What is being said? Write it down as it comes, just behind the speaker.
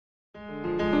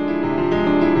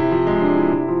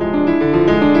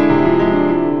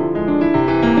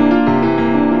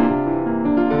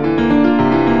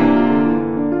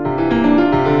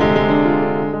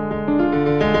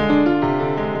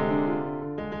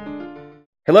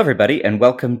Hello, everybody, and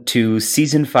welcome to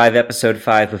Season 5, Episode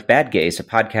 5 of Bad Gays, a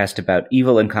podcast about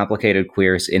evil and complicated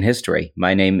queers in history.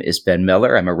 My name is Ben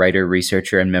Miller. I'm a writer,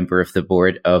 researcher, and member of the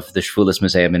board of the Schwules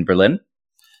Museum in Berlin.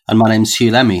 And my name's Hugh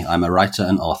Lemmy. I'm a writer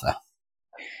and author.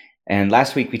 And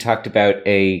last week we talked about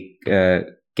a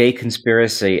gay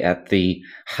conspiracy at the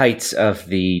heights of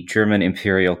the German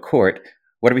imperial court.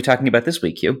 What are we talking about this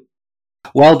week, Hugh?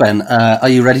 Well, Ben, are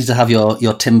you ready to have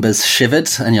your timbers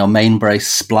shivered and your main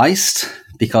brace spliced?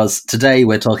 Because today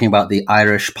we're talking about the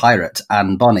Irish pirate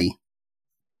Anne Bonny.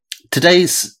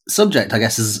 Today's subject, I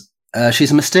guess, is she's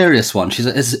a mysterious one. She's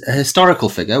a historical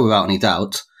figure, without any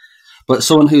doubt, but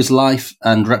someone whose life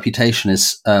and reputation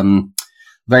is so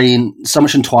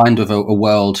much entwined with a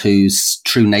world whose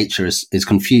true nature is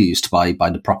confused by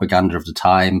the propaganda of the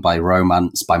time, by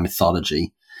romance, by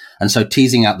mythology. And so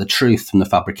teasing out the truth from the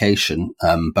fabrication,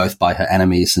 both by her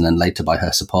enemies and then later by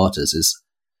her supporters,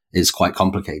 is quite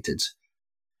complicated.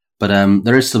 But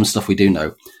there is some stuff we do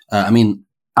know.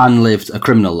 Anne lived a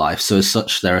criminal life, so as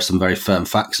such, there are some very firm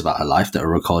facts about her life that are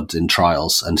recorded in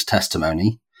trials and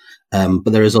testimony.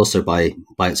 But there is also, by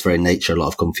its very nature, a lot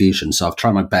of confusion. So I've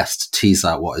tried my best to tease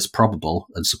out what is probable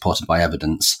and supported by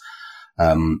evidence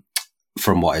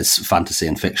from what is fantasy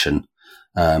and fiction.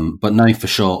 But knowing for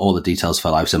sure all the details of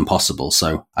her life is impossible,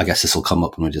 so I guess this will come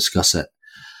up when we discuss it.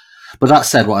 But that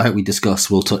said, what I hope we discuss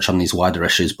will touch on these wider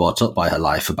issues brought up by her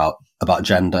life about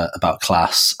gender, about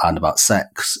class, and about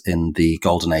sex in the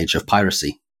golden age of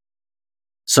piracy.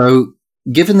 So,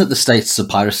 given that the status of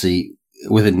piracy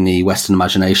within the Western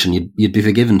imagination, you'd be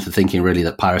forgiven for thinking really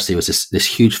that piracy was this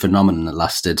huge phenomenon that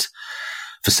lasted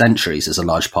for centuries as a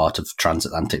large part of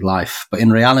transatlantic life. But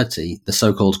in reality, the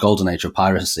so-called golden age of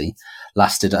piracy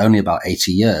lasted only about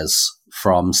 80 years,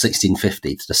 from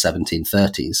 1650 to the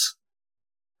 1730s.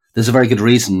 There's a very good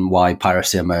reason why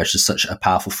piracy emerged as such a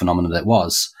powerful phenomenon that it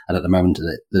was, and at the moment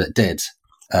that it did,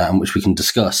 which we can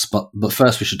discuss. But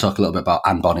first we should talk a little bit about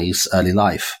Anne Bonny's early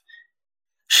life.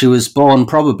 She was born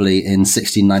probably in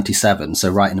 1697, so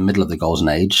right in the middle of the Golden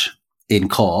Age, in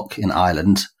Cork, in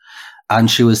Ireland,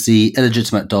 and she was the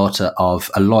illegitimate daughter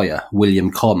of a lawyer,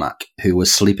 William Cormac, who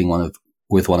was sleeping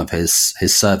with one of his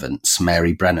servants,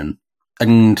 Mary Brennan.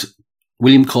 And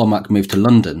William Cormac moved to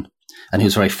London, and he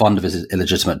was very fond of his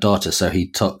illegitimate daughter, so he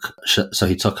took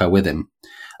her with him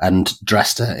and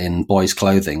dressed her in boys'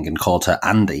 clothing and called her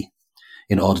Andy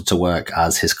in order to work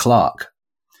as his clerk.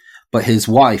 But his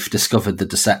wife discovered the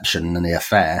deception and the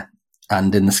affair,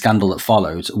 and in the scandal that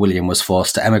followed, William was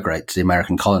forced to emigrate to the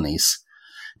American colonies,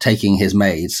 taking his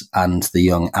maid and the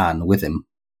young Anne with him.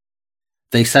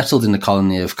 They settled in the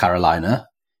colony of Carolina,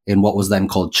 in what was then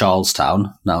called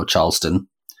Charlestown, now Charleston,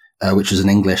 which was an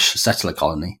English settler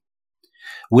colony.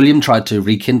 William tried to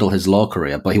rekindle his law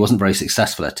career, but he wasn't very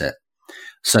successful at it.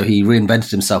 So he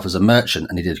reinvented himself as a merchant,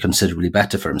 and he did considerably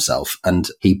better for himself, and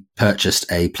he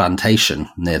purchased a plantation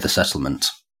near the settlement.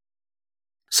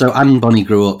 So Anne Bonny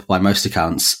grew up, by most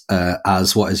accounts,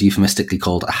 as what is euphemistically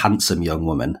called a handsome young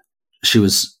woman. She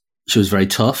was very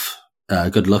tough,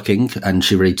 good looking, and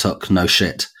she really took no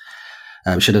shit.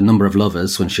 She had a number of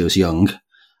lovers when she was young,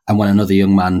 and when another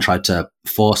young man tried to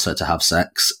force her to have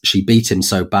sex, she beat him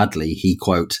so badly he,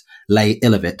 quote, lay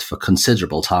ill of it for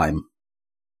considerable time.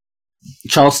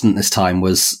 Charleston at this time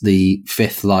was the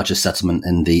fifth largest settlement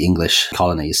in the English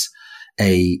colonies,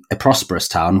 a prosperous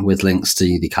town with links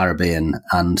to the Caribbean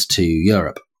and to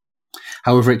Europe.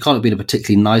 However, it can't have been a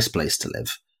particularly nice place to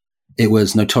live. It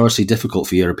was notoriously difficult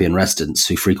for European residents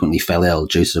who frequently fell ill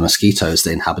due to the mosquitoes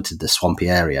that inhabited the swampy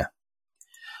area.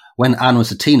 When Anne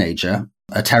was a teenager,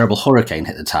 a terrible hurricane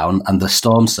hit the town, and the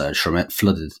storm surge from it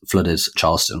flooded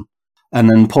Charleston. And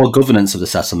then poor governance of the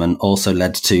settlement also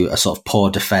led to a sort of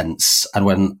poor defence. And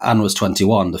when Anne was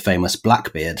 21, the famous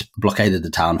Blackbeard blockaded the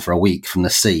town for a week from the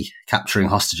sea, capturing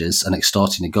hostages and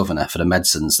extorting the governor for the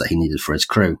medicines that he needed for his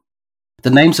crew. The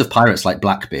names of pirates like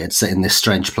Blackbeard sit in this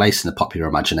strange place in the popular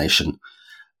imagination.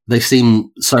 They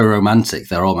seem so romantic,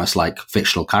 they're almost like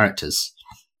fictional characters.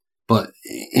 But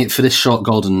for this short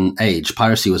golden age,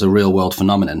 piracy was a real-world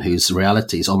phenomenon whose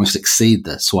realities almost exceed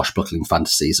the swashbuckling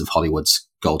fantasies of Hollywood's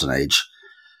golden age.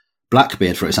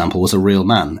 Blackbeard, for example, was a real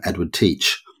man, Edward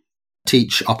Teach.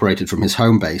 Teach operated from his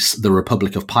home base, the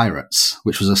Republic of Pirates,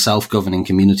 which was a self-governing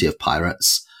community of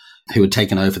pirates who had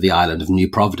taken over the island of New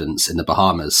Providence in the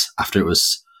Bahamas after it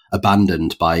was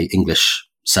abandoned by English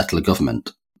settler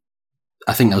government.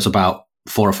 I think there was about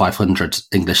 400 or 500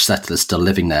 English settlers still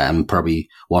living there, and probably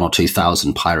 1,000 or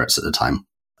 2,000 pirates at the time.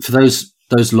 For those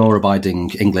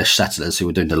law-abiding English settlers who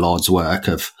were doing the Lord's work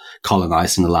of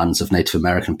colonizing the lands of Native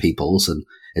American peoples and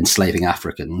enslaving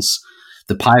Africans,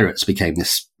 the pirates became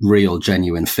this real,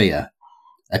 genuine fear.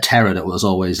 a terror that was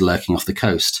always lurking off the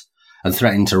coast and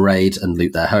threatening to raid and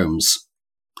loot their homes.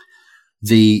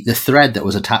 The thread that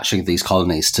was attaching these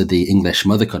colonies to the English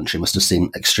mother country must have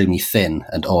seemed extremely thin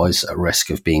and always at risk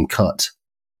of being cut.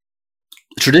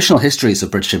 The traditional histories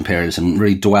of British imperialism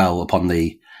really dwell upon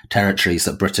the territories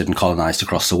that Britain colonised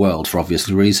across the world for obvious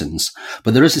reasons,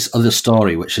 but there is this other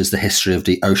story which is the history of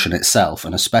the ocean itself,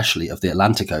 and especially of the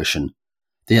Atlantic Ocean.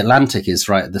 The Atlantic is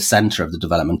right at the centre of the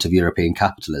development of European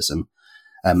capitalism,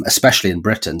 especially in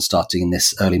Britain, starting in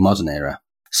this early modern era.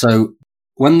 So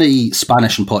when the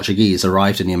Spanish and Portuguese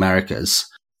arrived in the Americas,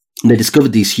 they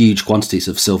discovered these huge quantities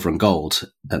of silver and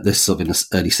gold, this sort of in the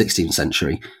early 16th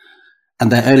century,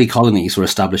 and their early colonies were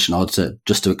established in order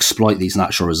to exploit these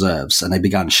natural reserves, and they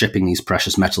began shipping these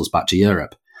precious metals back to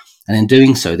Europe. And in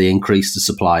doing so, they increased the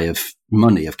supply of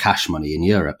money, of cash money in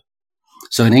Europe.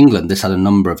 So in England, this had a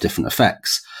number of different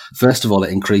effects. First of all,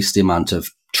 it increased the amount of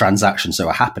transactions that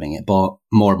were happening. It brought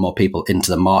more and more people into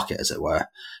the market, as it were.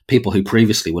 People who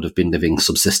previously would have been living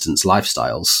subsistence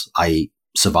lifestyles, i.e.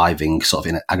 surviving sort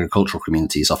of in agricultural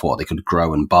communities off what they could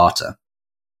grow and barter.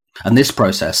 And this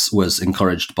process was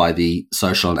encouraged by the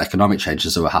social and economic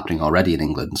changes that were happening already in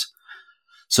England.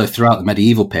 So throughout the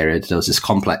medieval period, there was this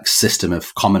complex system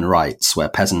of common rights where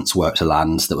peasants worked a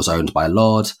land that was owned by a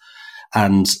lord,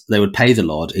 and they would pay the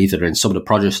lord either in some of the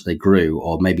produce that they grew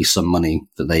or maybe some money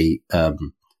that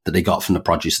they got from the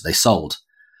produce that they sold.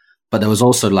 But there was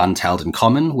also land held in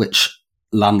common, which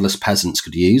landless peasants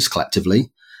could use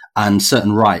collectively, and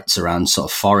certain rights around sort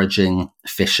of foraging,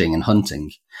 fishing, and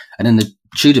hunting. And in the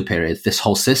Tudor period, this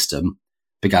whole system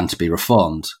began to be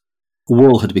reformed.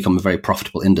 Wool had become a very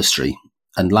profitable industry,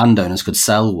 and landowners could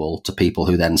sell wool to people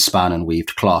who then span and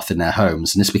weaved cloth in their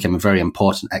homes, and this became a very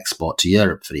important export to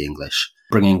Europe for the English,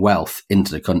 bringing wealth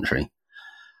into the country.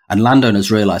 And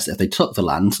landowners realised that if they took the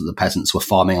land that the peasants were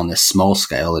farming on this small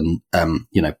scale and,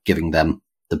 giving them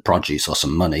the produce or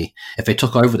some money, if they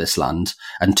took over this land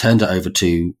and turned it over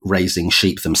to raising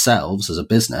sheep themselves as a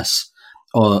business,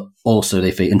 or also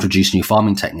if they introduced new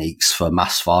farming techniques for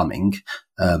mass farming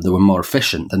that were more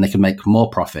efficient, then they could make more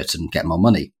profit and get more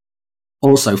money.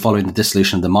 Also, following the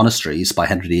dissolution of the monasteries by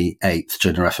Henry VIII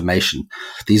during the Reformation,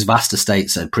 these vast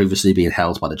estates that had previously been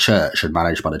held by the church and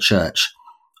managed by the church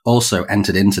also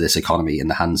entered into this economy in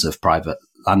the hands of private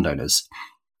landowners,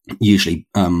 usually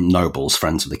nobles,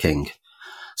 friends of the king.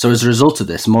 So as a result of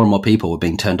this, more and more people were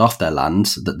being turned off their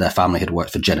land that their family had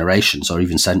worked for generations or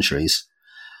even centuries,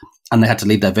 and they had to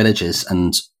leave their villages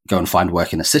and go and find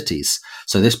work in the cities.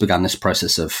 So this began this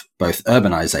process of both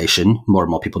urbanization, more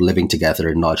and more people living together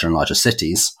in larger and larger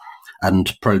cities,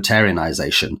 and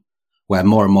proletarianization, where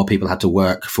more and more people had to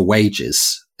work for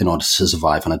wages in order to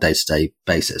survive on a day-to-day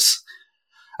basis.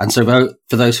 And so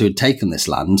for those who had taken this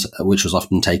land, which was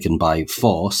often taken by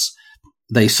force,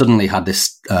 they suddenly had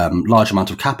this large amount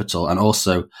of capital and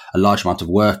also a large amount of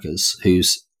workers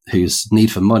whose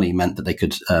need for money meant that they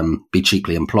could be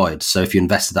cheaply employed. So if you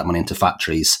invested that money into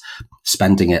factories,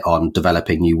 spending it on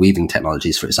developing new weaving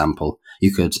technologies, for example,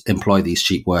 you could employ these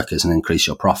cheap workers and increase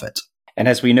your profit. And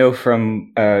as we know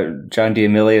from John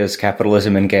D'Amelia's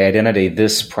Capitalism and Gay Identity,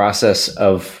 this process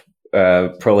of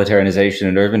proletarianization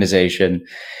and urbanization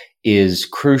is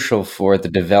crucial for the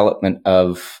development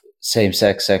of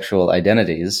same-sex sexual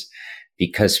identities,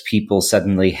 because people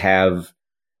suddenly have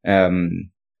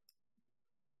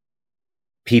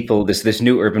this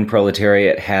new urban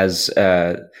proletariat has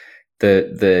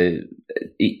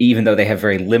even though they have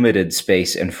very limited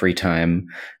space and free time,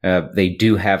 they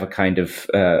do have a kind of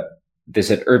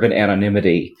there's an urban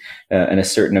anonymity and a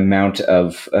certain amount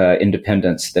of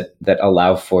independence that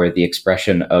allow for the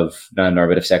expression of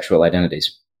non-normative sexual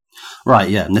identities. Right,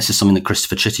 yeah, and this is something that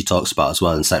Christopher Chitty talks about as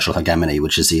well in Sexual Hegemony,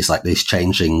 which is these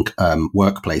changing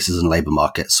workplaces and labour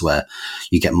markets where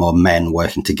you get more men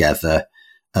working together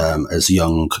as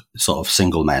young sort of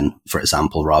single men, for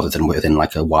example, rather than within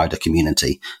like a wider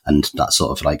community, and that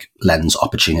sort of like lends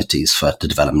opportunities for the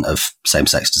development of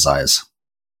same-sex desires.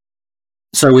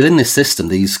 So within this system,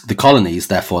 the colonies,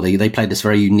 therefore, they played this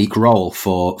very unique role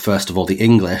for, first of all, the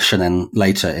English, and then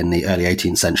later in the early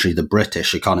 18th century, the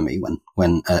British economy,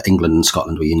 when England and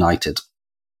Scotland were united.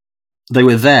 They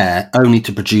were there only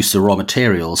to produce the raw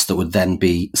materials that would then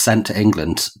be sent to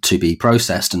England to be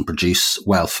processed and produce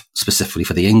wealth specifically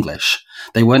for the English.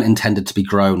 They weren't intended to be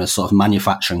grown as sort of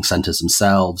manufacturing centres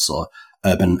themselves or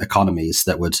urban economies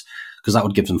because that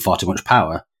would give them far too much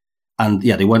power. And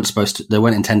yeah, they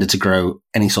weren't intended to grow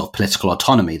any sort of political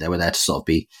autonomy. They were there to sort of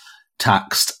be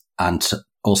taxed and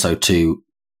also to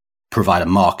provide a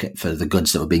market for the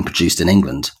goods that were being produced in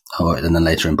England and then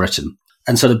later in Britain.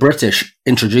 And so the British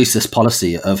introduced this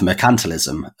policy of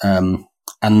mercantilism.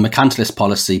 And mercantilist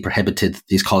policy prohibited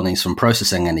these colonies from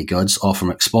processing any goods or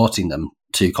from exporting them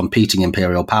to competing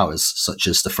imperial powers such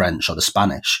as the French or the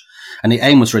Spanish. And the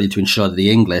aim was really to ensure that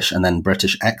the English and then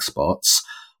British exports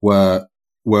were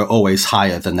always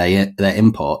higher than their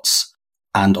imports.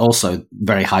 And also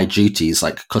very high duties,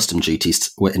 like custom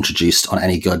duties, were introduced on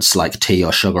any goods like tea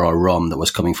or sugar or rum that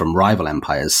was coming from rival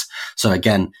empires. So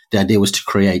again, the idea was to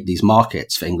create these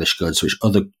markets for English goods,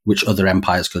 which other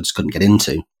empires' goods couldn't get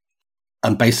into.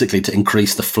 And basically to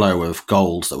increase the flow of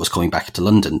gold that was coming back into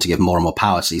London to give more and more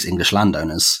power to these English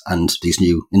landowners and these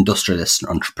new industrialists and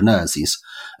entrepreneurs, these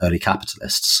early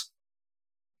capitalists.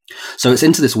 So it's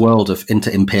into this world of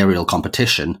inter-imperial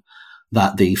competition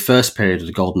that the first period of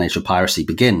the golden age of piracy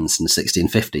begins in the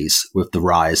 1650s with the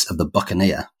rise of the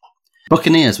buccaneer.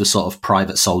 Buccaneers were sort of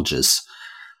private soldiers.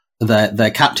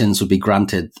 Their captains would be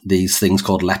granted these things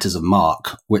called letters of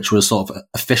marque, which was sort of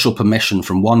official permission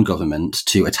from one government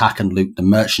to attack and loot the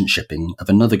merchant shipping of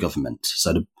another government.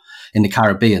 So in the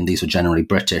Caribbean, these were generally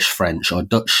British, French, or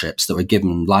Dutch ships that were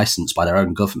given license by their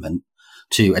own government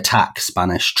to attack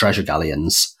Spanish treasure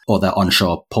galleons or their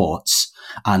onshore ports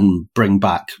and bring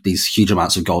back these huge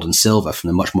amounts of gold and silver from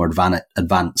the much more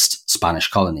advanced Spanish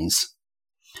colonies.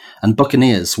 And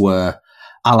buccaneers were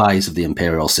allies of the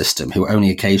imperial system who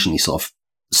only occasionally sort of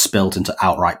spilled into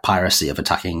outright piracy of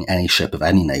attacking any ship of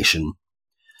any nation.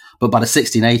 But by the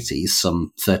 1680s,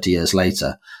 some 30 years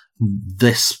later,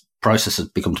 this process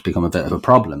had become a bit of a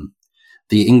problem.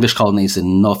 The English colonies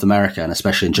in North America and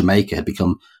especially in Jamaica had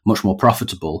become much more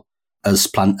profitable as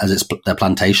their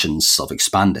plantations sort of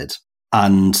expanded.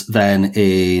 And then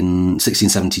in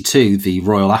 1672, the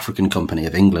Royal African Company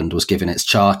of England was given its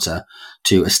charter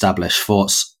to establish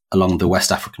forts along the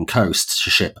West African coast to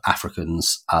ship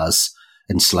Africans as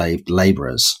enslaved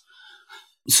labourers.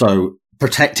 So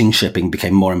protecting shipping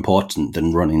became more important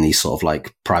than running these sort of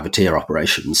like privateer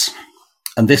operations.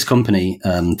 And this company,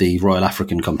 the Royal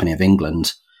African Company of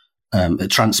England,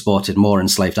 it transported more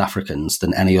enslaved Africans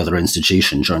than any other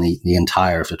institution during the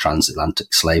entire of the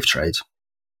transatlantic slave trade.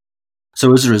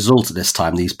 So as a result of this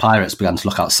time, these pirates began to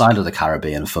look outside of the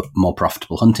Caribbean for more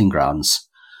profitable hunting grounds.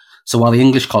 So while the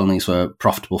English colonies were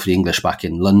profitable for the English back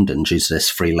in London due to this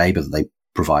free labour that they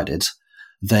provided,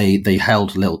 they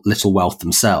held little wealth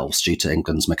themselves due to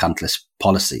England's mercantilist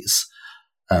policies.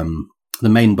 The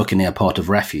main buccaneer port of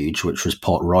refuge, which was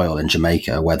Port Royal in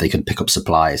Jamaica, where they could pick up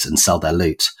supplies and sell their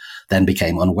loot, then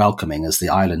became unwelcoming as the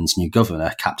island's new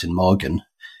governor, Captain Morgan,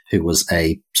 who was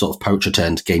a sort of poacher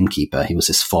turned gamekeeper, he was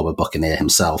this former buccaneer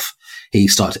himself, he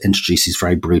started to introduce these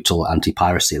very brutal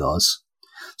anti-piracy laws.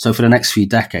 So for the next few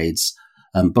decades,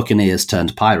 buccaneers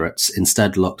turned pirates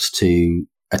instead looked to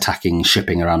attacking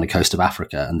shipping around the coast of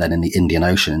Africa and then in the Indian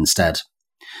Ocean instead.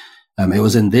 It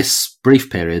was in this brief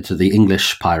period that the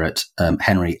English pirate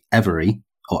Henry Avery,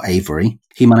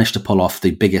 he managed to pull off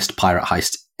the biggest pirate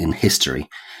heist in history.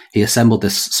 He assembled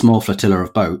this small flotilla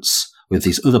of boats with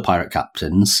these other pirate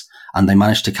captains, and they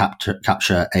managed to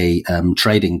capture a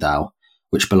trading dhow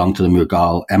which belonged to the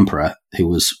Mughal emperor, who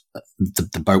was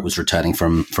the boat was returning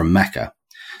from Mecca.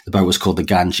 The boat was called the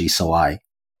Ganges Sawai.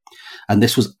 And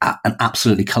this was an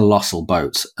absolutely colossal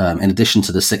boat. In addition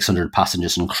to the 600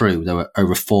 passengers and crew, there were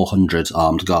over 400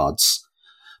 armed guards.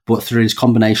 But through his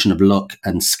combination of luck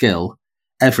and skill,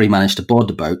 Avery managed to board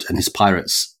the boat, and his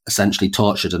pirates essentially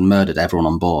tortured and murdered everyone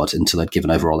on board until they'd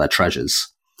given over all their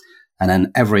treasures. And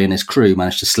then Avery and his crew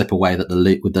managed to slip away with the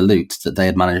loot that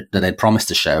they'd promised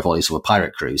to share with all these other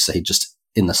pirate crews. So he just,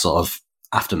 in the sort of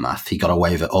aftermath, he got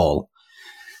away with it all.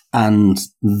 And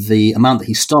the amount that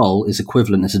he stole is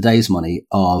equivalent in today's money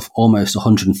of almost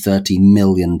 $130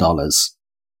 million.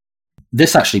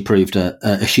 This actually proved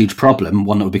a huge problem,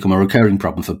 one that would become a recurring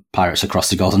problem for pirates across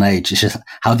the Golden Age. It's just,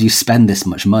 how do you spend this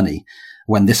much money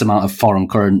when this amount of foreign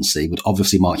currency would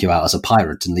obviously mark you out as a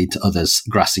pirate and lead to others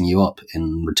grassing you up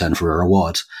in return for a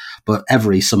reward? But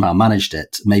Avery somehow managed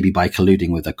it, maybe by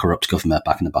colluding with a corrupt government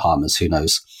back in the Bahamas, who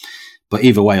knows. But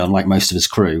either way, unlike most of his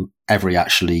crew, Avery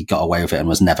actually got away with it and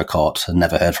was never caught and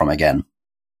never heard from again.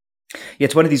 Yeah,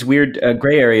 it's one of these weird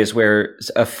gray areas where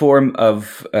a form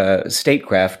of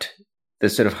statecraft, the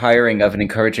sort of hiring of and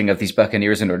encouraging of these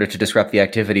buccaneers in order to disrupt the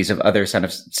activities of other kind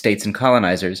of states and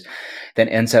colonizers, then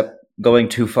ends up going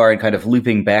too far and kind of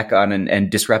looping back on and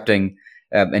disrupting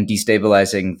and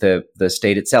destabilizing the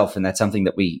state itself. And that's something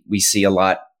that we see a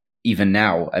lot even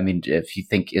now. I mean, if you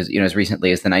think as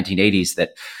recently as the 1980s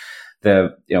that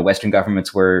the Western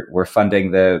governments were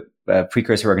funding the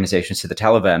precursor organizations to the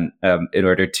Taliban in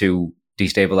order to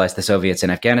destabilize the Soviets in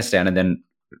Afghanistan, and then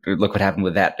look what happened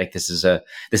with that. Like this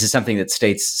is something that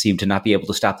states seem to not be able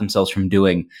to stop themselves from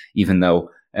doing, even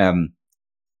though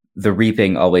the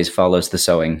reaping always follows the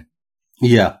sowing.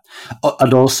 Yeah.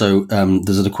 And also,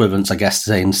 there's an equivalence, I guess,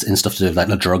 in stuff to do with like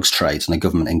the drugs trade and the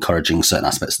government encouraging certain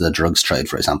aspects of the drugs trade,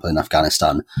 for example, in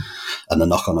Afghanistan, and the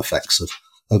knock-on effects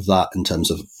of that in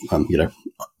terms of,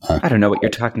 I don't know what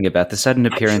you're talking about. The sudden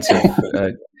appearance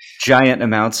of giant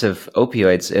amounts of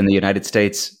opioids in the United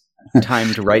States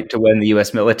timed right to when the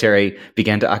U.S. military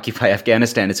began to occupy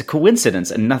Afghanistan. It's a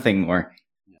coincidence and nothing more.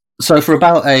 So for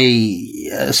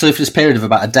this period of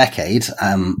about a decade,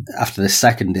 after this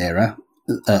second era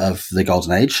of the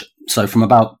Golden Age, so from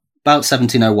about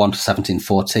 1701 to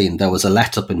 1714, there was a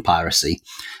let-up in piracy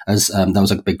as there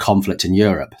was a big conflict in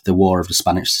Europe, the War of the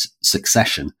Spanish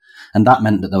Succession, and that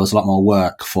meant that there was a lot more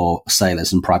work for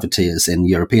sailors and privateers in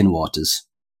European waters.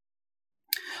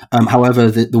 However,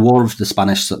 the War of the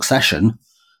Spanish Succession,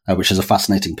 which is a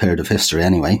fascinating period of history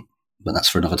anyway, but that's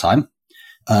for another time,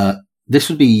 this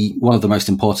would be one of the most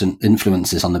important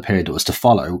influences on the period that was to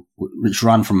follow, which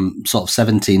ran from sort of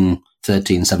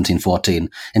 1713, 1714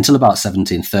 until about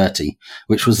 1730,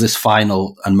 which was this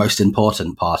final and most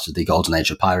important part of the Golden Age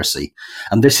of piracy.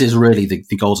 And this is really the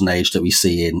Golden Age that we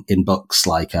see in books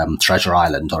like Treasure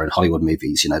Island or in Hollywood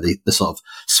movies, the sort of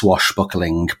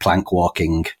swashbuckling, plank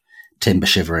walking, timber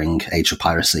shivering age of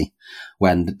piracy,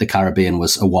 when the Caribbean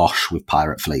was awash with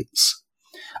pirate fleets.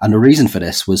 And the reason for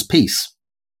this was peace.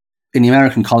 In the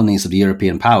American colonies of the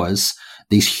European powers,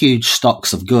 these huge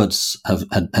stocks of goods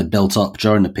had built up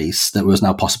during the peace that was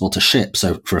now possible to ship,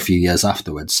 so for a few years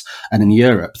afterwards. And in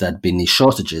Europe, there'd been these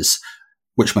shortages,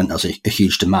 which meant there was a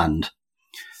huge demand.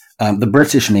 The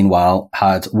British, meanwhile,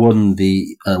 had won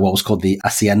what was called the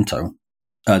Asiento,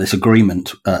 this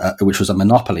agreement, which was a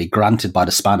monopoly granted by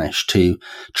the Spanish to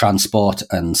transport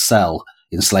and sell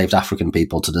enslaved African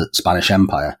people to the Spanish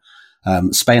Empire.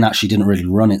 Spain actually didn't really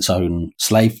run its own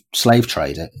slave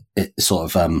trade. It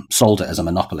sort of sold it as a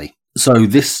monopoly. So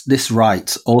this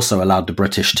right also allowed the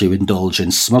British to indulge in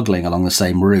smuggling along the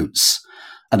same routes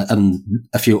and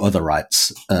a few other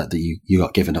rights that you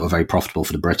got given that were very profitable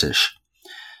for the British.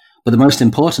 But the most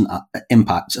important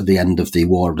impact of the end of the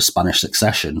War of the Spanish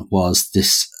Succession was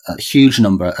this huge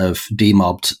number of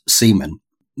demobbed seamen,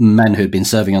 men who had been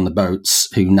serving on the boats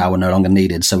who now were no longer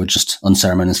needed, so were just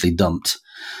unceremoniously dumped.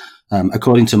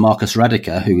 According to Marcus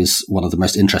Rediker, who is one of the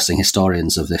most interesting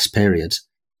historians of this period,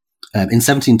 in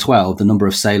 1712, the number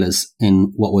of sailors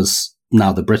in what was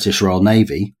now the British Royal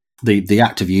Navy, the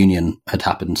Act of Union had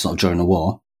happened sort of during the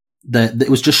war, it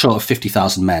was just short of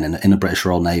 50,000 men in the British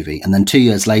Royal Navy. And then 2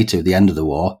 years later, at the end of the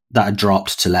war, that had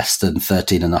dropped to less than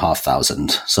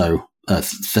 13,500. So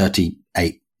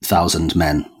 38,000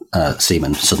 men,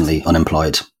 seamen, suddenly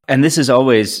unemployed. And this is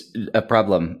always a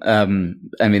problem. I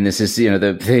mean, this is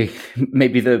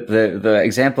maybe the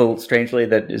example, strangely,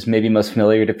 that is maybe most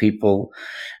familiar to people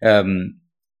who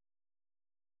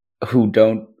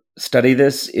don't study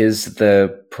this is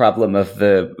the problem of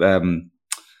the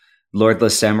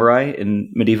lordless samurai in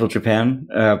medieval Japan.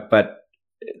 But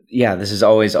yeah, this is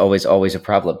always a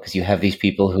problem because you have these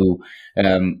people who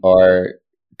are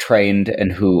trained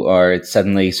and who are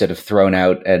suddenly sort of thrown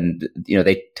out, and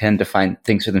they tend to find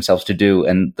things for themselves to do,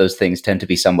 and those things tend to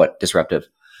be somewhat disruptive.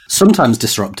 Sometimes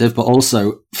disruptive, but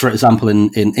also, for example,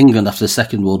 in England after the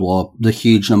Second World War, the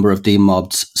huge number of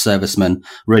demobbed servicemen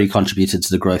really contributed to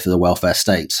the growth of the welfare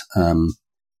state. But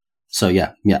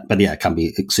it can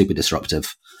be super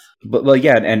disruptive. But well,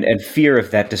 yeah, and fear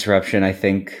of that disruption, I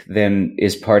think, then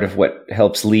is part of what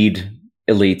helps lead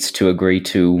elites to agree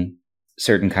to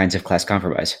certain kinds of class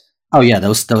compromise. Oh yeah, there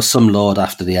was some lord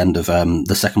after the end of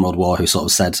the Second World War who sort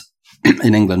of said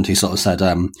in England,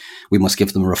 we must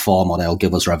give them reform or they'll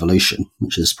give us revolution,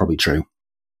 which is probably true.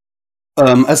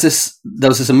 There was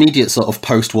this immediate sort of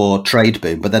post-war trade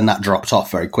boom, but then that dropped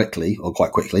off very quickly, or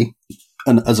quite quickly,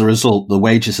 and as a result, the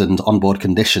wages and onboard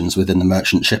conditions within the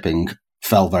merchant shipping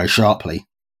fell very sharply.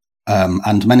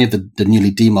 And many of the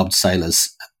newly demobbed sailors,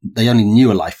 they only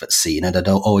knew a life at sea, they'd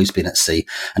always been at sea.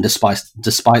 And despite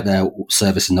their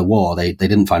service in the war, they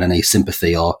didn't find any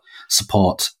sympathy or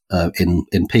support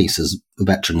in peace, as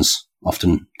veterans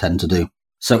often tend to do.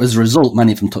 So as a result,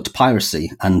 many of them took to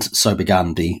piracy, and so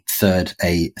began the third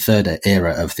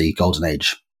era of the Golden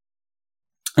Age.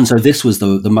 And so this was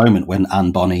the moment when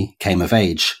Anne Bonny came of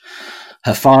age.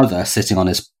 Her father, sitting on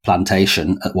his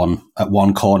plantation at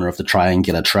one corner of the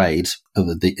triangular trade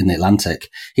in the Atlantic,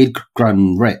 he'd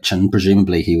grown rich, and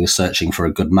presumably he was searching for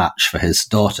a good match for his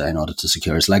daughter in order to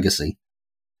secure his legacy.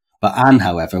 But Anne,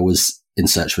 however, was in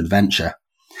search for adventure,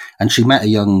 and she met a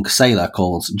young sailor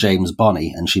called James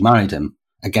Bonny, and she married him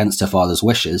against her father's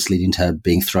wishes, leading to her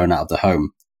being thrown out of the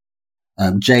home.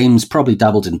 James probably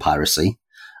dabbled in piracy,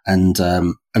 And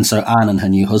so Anne and her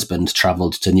new husband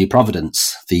travelled to New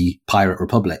Providence, the pirate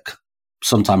republic,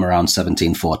 sometime around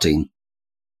 1714.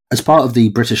 As part of the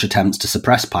British attempts to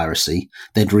suppress piracy,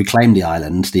 they'd reclaimed the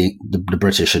island. The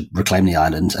British had reclaimed the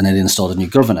island and had installed a new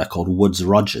governor called Woodes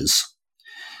Rogers.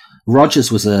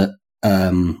 Rogers was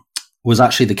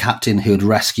actually the captain who had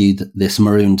rescued this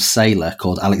marooned sailor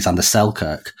called Alexander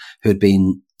Selkirk, who had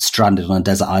been stranded on a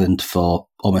desert island for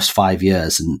almost 5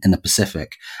 years in the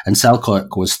Pacific. And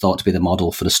Selkirk was thought to be the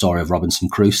model for the story of Robinson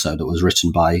Crusoe that was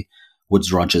written by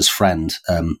Woodes Rogers' friend,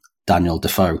 Daniel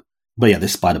Defoe. But yeah,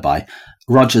 this by the by.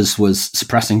 Rogers was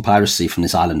suppressing piracy from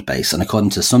this island base, and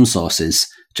according to some sources,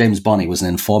 James Bonney was an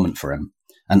informant for him,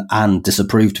 and Anne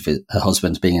disapproved of her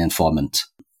husband being an informant.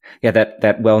 Yeah,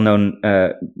 that well-known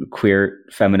queer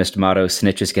feminist motto,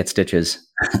 snitches get stitches.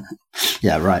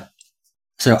 Yeah, right.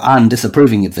 So Anne,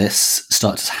 disapproving of this,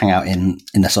 started to hang out in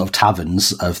the sort of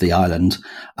taverns of the island,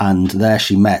 and there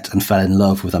she met and fell in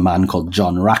love with a man called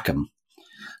John Rackham.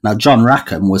 Now, John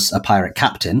Rackham was a pirate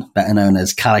captain, better known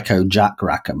as Calico Jack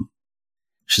Rackham,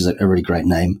 which is a really great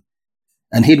name.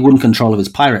 And he'd won control of his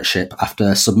pirate ship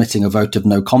after submitting a vote of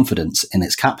no confidence in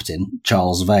its captain,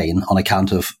 Charles Vane, on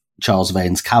account of Charles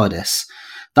Vane's cowardice.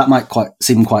 That might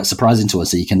seem quite surprising to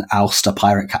us, that you can oust a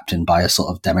pirate captain by a sort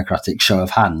of democratic show of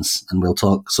hands, and we'll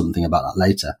talk something about that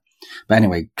later. But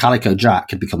anyway, Calico Jack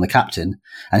had become the captain,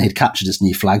 and he'd captured his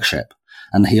new flagship.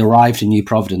 And he arrived in New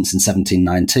Providence in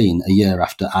 1719, a year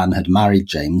after Anne had married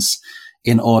James,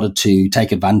 in order to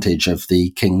take advantage of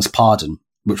the king's pardon,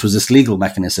 which was this legal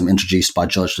mechanism introduced by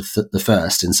George I in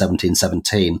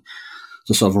 1717,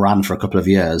 that sort of ran for a couple of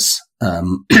years,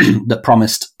 that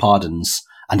promised pardons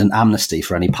and an amnesty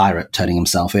for any pirate turning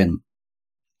himself in,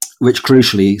 which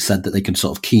crucially said that they could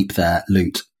sort of keep their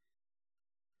loot.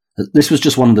 This was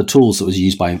just one of the tools that was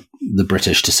used by the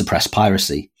British to suppress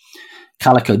piracy.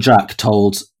 Calico Jack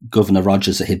told Governor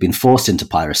Rogers that he'd been forced into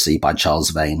piracy by Charles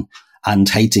Vane, and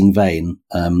hating Vane,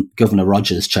 Governor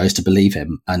Rogers chose to believe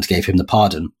him and gave him the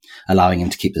pardon, allowing him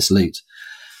to keep this loot.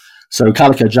 So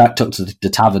Calico Jack took to the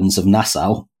taverns of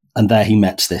Nassau, and there he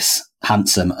met this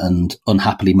handsome and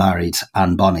unhappily married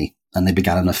Anne Bonney, and they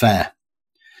began an affair.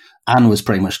 Anne was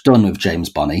pretty much done with James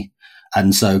Bonney,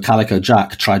 and so Calico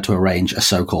Jack tried to arrange a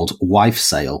so-called wife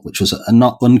sale, which was a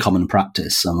not uncommon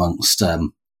practice amongst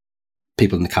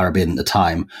people in the Caribbean at the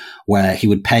time, where he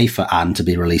would pay for Anne to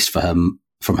be released from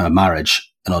her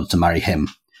marriage in order to marry him.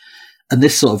 And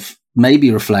this sort of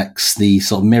maybe reflects the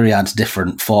sort of myriad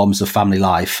different forms of family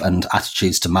life and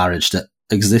attitudes to marriage that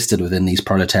existed within these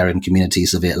proletarian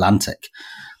communities of the Atlantic.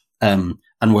 And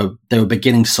they were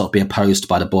beginning to sort of be opposed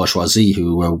by the bourgeoisie,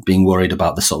 who were being worried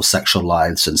about the sort of sexual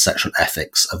lives and sexual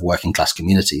ethics of working class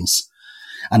communities.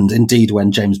 And indeed,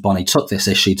 when James Bonney took this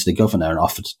issue to the governor and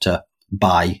offered to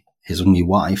buy his new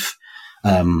wife,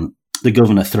 the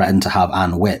governor threatened to have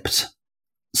Anne whipped.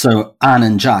 So Anne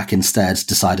and Jack instead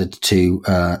decided to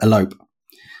elope,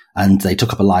 and they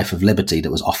took up a life of liberty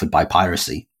that was offered by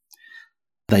piracy.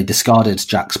 They discarded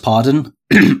Jack's pardon,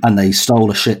 and they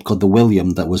stole a ship called the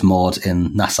William that was moored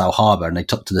in Nassau Harbour, and they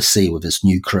took to the sea with his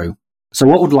new crew. So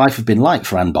what would life have been like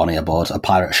for Anne Bonney aboard a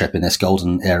pirate ship in this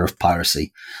golden era of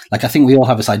piracy? Like, I think we all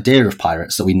have this idea of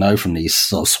pirates that we know from these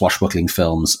sort of swashbuckling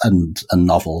films and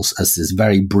novels as this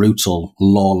very brutal,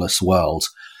 lawless world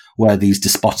where these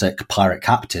despotic pirate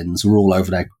captains rule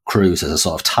over their crews as a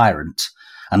sort of tyrant,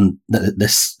 and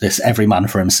this every man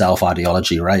for himself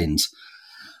ideology reigns.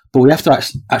 But we have to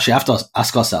actually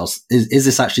ask ourselves, is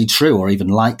this actually true or even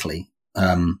likely?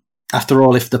 After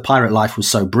all, if the pirate life was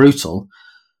so brutal,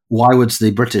 why would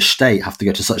the British state have to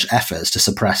go to such efforts to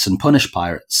suppress and punish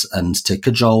pirates and to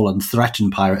cajole and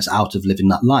threaten pirates out of living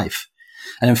that life?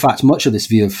 And in fact, much of this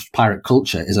view of pirate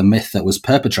culture is a myth that was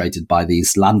perpetrated by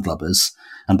these landlubbers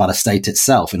and by the state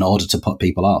itself in order to put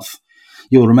people off.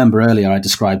 You'll remember earlier I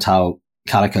described how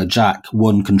Calico Jack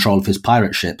won control of his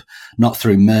pirate ship, not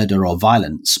through murder or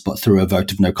violence, but through a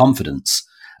vote of no confidence.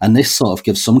 And this sort of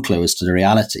gives some clue as to the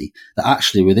reality that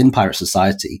actually within pirate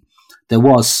society, there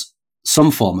was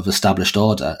some form of established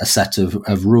order, a set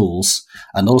of rules,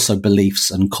 and also beliefs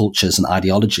and cultures and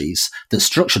ideologies that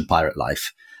structured pirate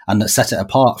life and that set it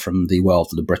apart from the world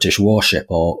of the British warship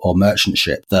or merchant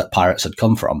ship that pirates had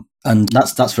come from. And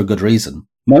that's for good reason.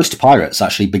 Most pirates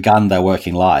actually began their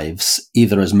working lives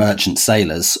either as merchant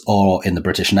sailors or in the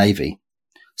British Navy.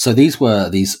 So these were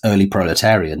these early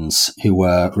proletarians who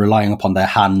were relying upon their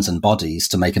hands and bodies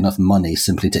to make enough money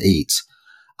simply to eat.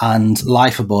 And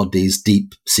life aboard these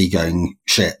deep seagoing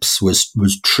ships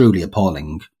was truly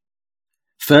appalling.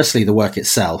 Firstly, the work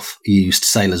itself used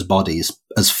sailors' bodies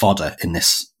as fodder in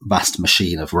this vast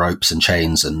machine of ropes and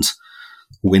chains and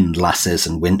windlasses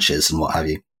and winches and what have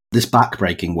you. this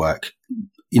backbreaking work,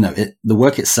 the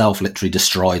work itself literally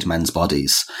destroyed men's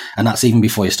bodies. And that's even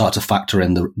before you start to factor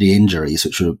in the injuries,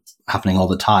 which were happening all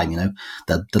the time,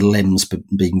 the limbs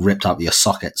being ripped out of your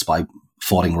sockets by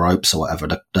falling ropes or whatever,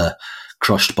 the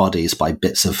crushed bodies by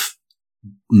bits of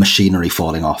machinery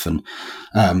falling off, and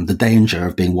the danger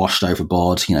of being washed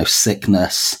overboard,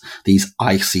 sickness, these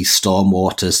icy storm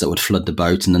waters that would flood the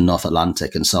boat in the North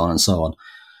Atlantic, and so on and so on.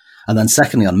 And then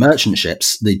secondly, on merchant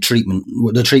ships, the treatment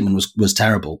was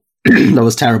terrible. There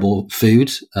was terrible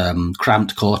food,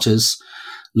 cramped quarters,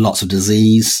 lots of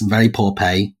disease, very poor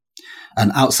pay.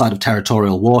 And outside of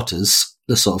territorial waters,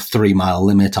 the sort of 3-mile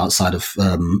limit outside of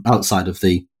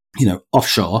the,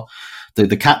 offshore,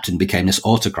 the captain became this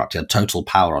autocrat. He had total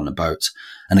power on the boat.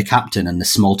 And the captain and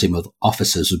this small team of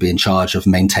officers would be in charge of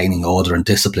maintaining order and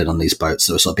discipline on these boats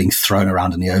that were sort of being thrown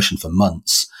around in the ocean for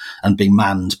months and being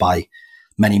manned by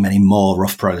many, many more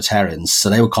rough proletarians. So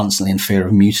they were constantly in fear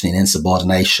of mutiny and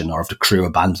insubordination, or of the crew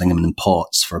abandoning them in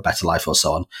ports for a better life or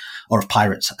so on, or of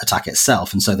pirate attack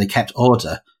itself. And so they kept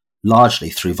order largely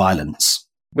through violence.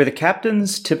 Were the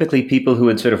captains typically people who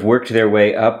had sort of worked their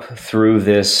way up through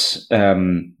this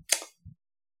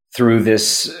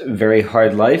very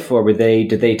hard life, or did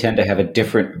they tend to have a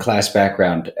different class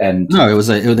background? And no,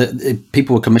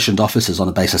 people were commissioned officers on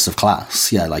the basis of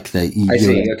class. Yeah, I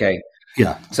see. Okay.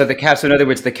 Yeah. So in other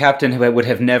words, the captain would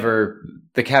have never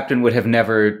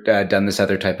done this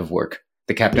other type of work.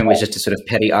 The captain was just a sort of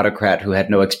petty autocrat who had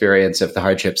no experience of the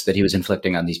hardships that he was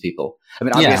inflicting on these people. I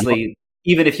mean, obviously,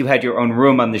 even if you had your own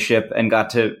room on the ship and got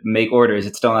to make orders,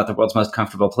 it's still not the world's most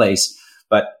comfortable place,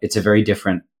 but it's a very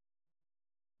different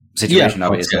situation,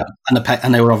 obviously. Yeah.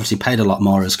 And they were obviously paid a lot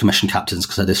more as commissioned captains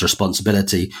because of this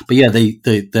responsibility. But yeah,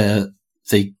 the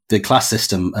class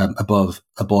system aboard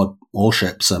all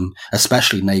ships,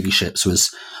 especially Navy ships,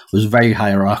 was very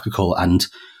hierarchical, and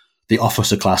the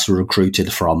officer class were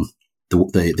recruited from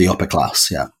the upper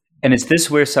class. Yeah. And is this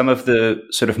where some of the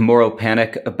sort of moral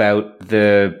panic about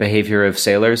the behavior of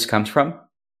sailors comes from?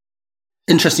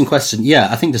 Interesting question. Yeah,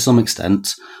 I think to some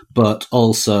extent, but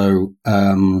also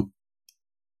I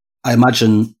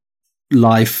imagine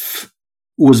sailors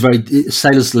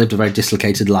lived a very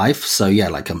dislocated life. So yeah,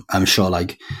 I'm sure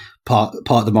part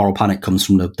of the moral panic comes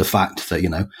from the fact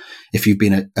that, if you've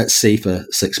been at sea for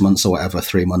 6 months or whatever,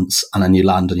 3 months, and then you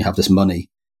land and you have this money,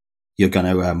 you're going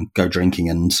to go drinking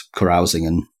and carousing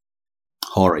and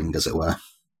whoring, as it were.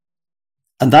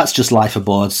 And that's just life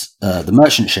aboard the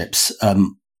merchant ships.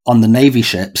 On the Navy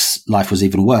ships, life was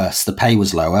even worse. The pay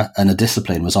was lower and the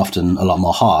discipline was often a lot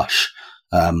more harsh.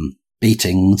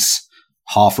 Beatings,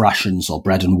 half rations or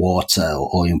bread and water,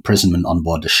 or imprisonment on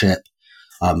board the ship,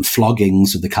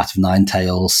 floggings with the cat of nine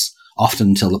tails, often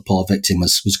until the poor victim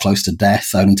was close to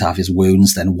death, only to have his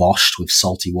wounds then washed with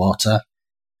salty water.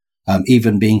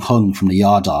 Even being hung from the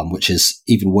yardarm, which is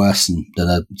even worse than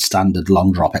a standard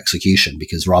long drop execution,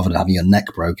 because rather than having your neck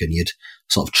broken, you'd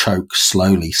sort of choke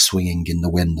slowly, swinging in the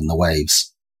wind and the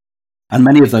waves. And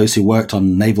many of those who worked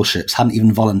on naval ships hadn't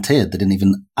even volunteered. They didn't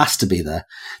even ask to be there.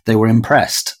 They were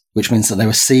impressed, which means that they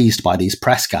were seized by these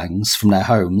press gangs from their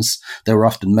homes. They were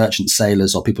often merchant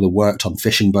sailors or people who worked on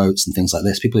fishing boats and things like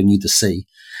this, people who knew the sea.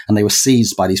 And they were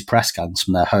seized by these press gangs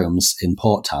from their homes in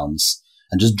port towns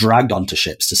and just dragged onto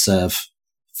ships to serve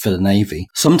for the Navy.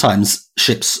 Sometimes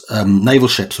naval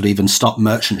ships would even stop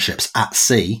merchant ships at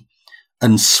sea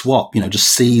and swap,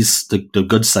 just seize the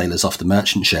good sailors off the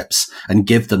merchant ships and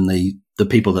give them the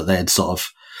people that they had sort of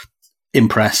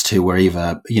impressed, who were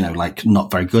either, not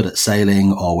very good at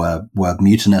sailing or were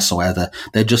mutinous or whatever.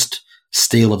 They'd just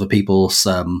steal other people's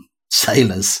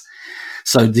sailors.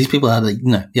 So these people had,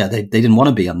 they didn't want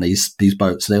to be on these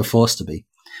boats. They were forced to be.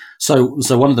 So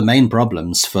one of the main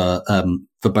problems for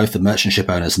both the merchant ship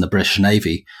owners and the British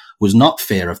Navy was not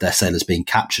fear of their sailors being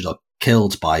captured or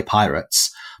killed by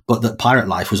pirates, but that pirate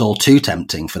life was all too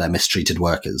tempting for their mistreated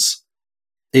workers.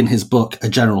 In his book, A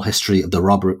General History of the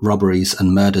Robberies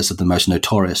and Murders of the Most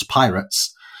Notorious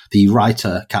Pirates, the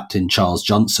writer, Captain Charles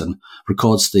Johnson,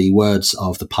 records the words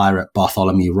of the pirate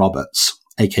Bartholomew Roberts,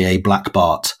 aka Black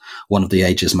Bart, one of the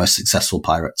age's most successful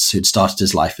pirates, who'd started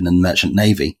his life in the merchant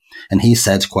navy. And he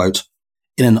said, quote,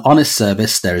 "In an honest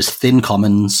service there is thin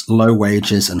commons, low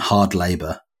wages and hard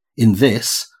labour. In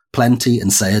this, plenty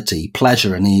and satiety,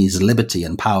 pleasure and ease, liberty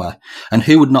and power. And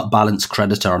who would not balance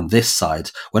creditor on this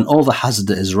side, when all the hazard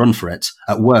that is run for it,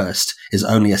 at worst, is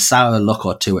only a sour look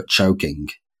or two at choking?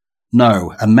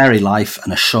 No, a merry life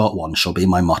and a short one shall be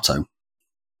my motto."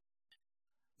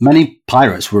 Many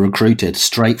pirates were recruited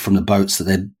straight from the boats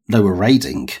that they were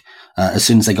raiding. As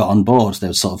soon as they got on board, they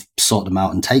would sort of sort them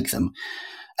out and take them.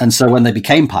 And so when they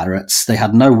became pirates, they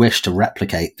had no wish to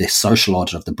replicate this social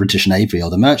order of the British Navy or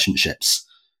the merchant ships.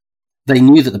 They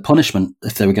knew that the punishment,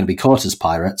 if they were going to be caught as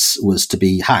pirates, was to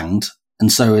be hanged.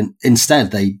 And so instead,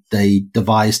 they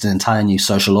devised an entire new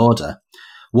social order,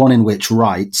 one in which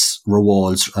rights,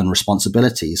 rewards, and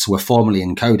responsibilities were formally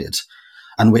encoded,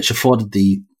 and which afforded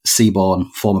the seaborne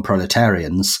former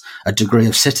proletarians a degree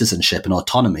of citizenship and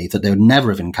autonomy that they would never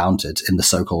have encountered in the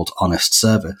so-called honest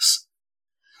service.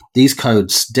 These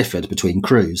codes differed between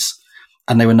crews,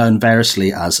 and they were known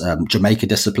variously as Jamaica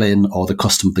Discipline or the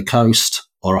Custom of the Coast,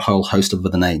 or a whole host of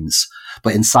other names.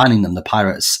 But in signing them, the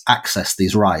pirates accessed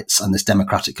these rights and this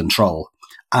democratic control,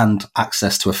 and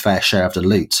access to a fair share of the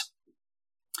loot.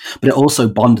 But it also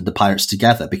bonded the pirates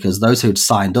together, because those who had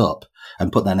signed up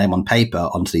and put their name on paper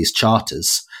onto these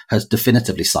charters had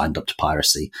definitively signed up to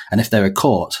piracy. And if they were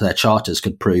caught, their charters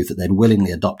could prove that they'd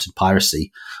willingly adopted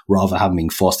piracy rather than having been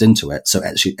forced into it. So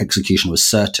execution was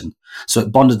certain. So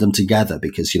it bonded them together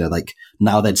because,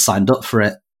 now they'd signed up for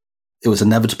it. It was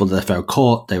inevitable that if they were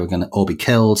caught, they were going to all be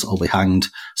killed, all be hanged.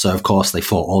 So, of course, they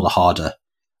fought all the harder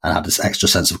and had this extra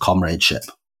sense of comradeship.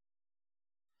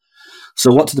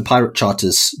 So what did the pirate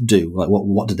charters do? Like,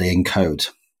 what did they encode?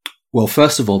 Well,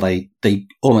 first of all, they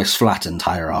almost flattened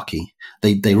hierarchy.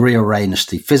 They rearranged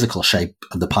the physical shape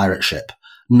of the pirate ship.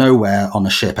 Nowhere on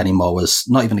a ship anymore was,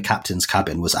 not even a captain's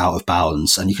cabin was out of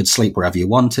bounds, and you could sleep wherever you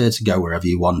wanted, go wherever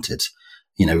you wanted.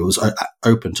 It was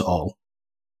open to all.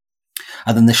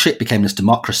 And then the ship became this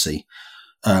democracy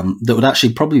that would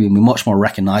actually probably be much more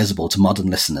recognizable to modern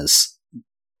listeners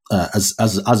as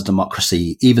a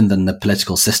democracy, even than the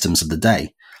political systems of the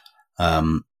day.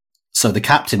 So the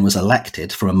captain was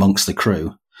elected from amongst the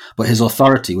crew, but his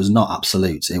authority was not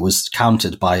absolute. It was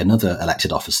countered by another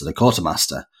elected officer, the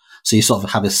quartermaster. So you sort of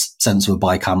have a sense of a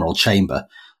bicameral chamber.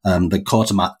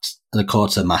 The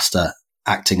quartermaster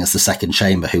acting as the second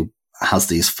chamber, who has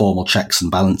these formal checks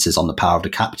and balances on the power of the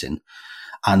captain.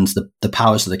 And the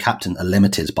powers of the captain are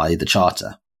limited by the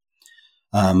charter.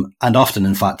 And often,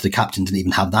 in fact, the captain didn't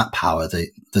even have that power.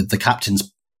 The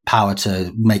captain's power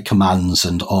to make commands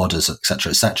and orders,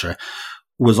 etc.,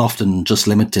 was often just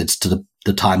limited to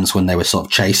the times when they were sort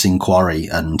of chasing quarry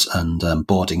and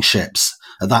boarding ships.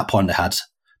 At that point, they had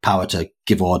power to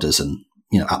give orders and,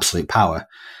 absolute power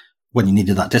when you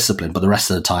needed that discipline. But the rest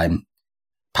of the time,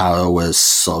 power was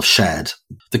sort of shared.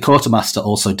 The quartermaster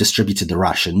also distributed the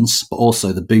rations, but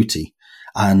also the booty.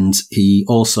 And he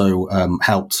also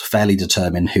helped fairly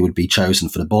determine who would be chosen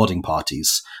for the boarding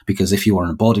parties, because if you were on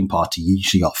a boarding party, you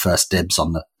usually got first dibs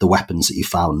on the weapons that you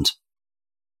found.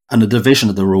 And the division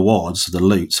of the rewards, the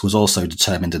loot, was also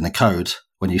determined in the code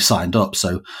when you signed up.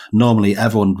 So normally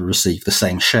everyone would receive the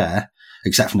same share,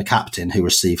 except from the captain, who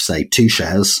received, say, 2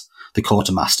 shares, the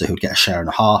quartermaster, who would get a share and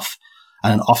a half,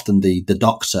 and often the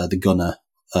doctor, the gunner,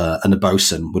 and the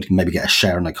bosun would maybe get a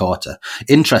share and a quarter.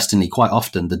 Interestingly, quite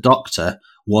often the doctor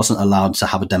wasn't allowed to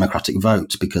have a democratic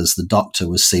vote, because the doctor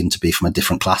was seen to be from a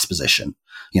different class position,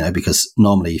 because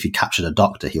normally if you captured a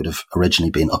doctor, he would have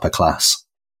originally been upper class.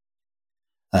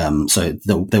 So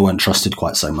they weren't trusted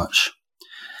quite so much.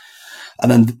 And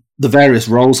then the various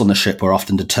roles on the ship were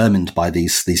often determined by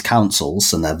these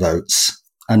councils and their votes.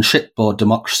 And shipboard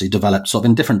democracy developed sort of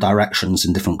in different directions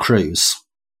in different crews.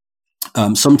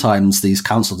 Sometimes these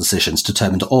council decisions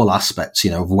determined all aspects,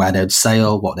 of where they'd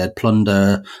sail, what they'd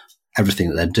plunder, everything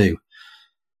that they'd do.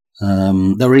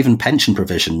 There were even pension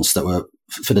provisions that were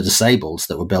for the disabled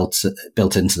that were built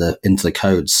into the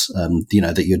codes.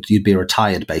 That you'd be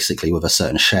retired basically with a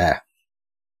certain share.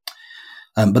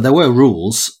 But there were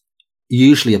rules,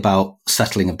 usually about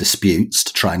settling of disputes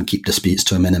to try and keep disputes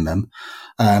to a minimum,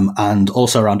 and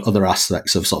also around other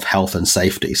aspects of sort of health and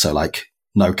safety. So like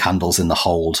no candles in the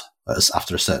hold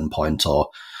after a certain point, or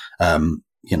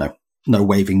no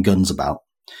waving guns about.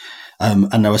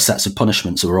 And there were sets of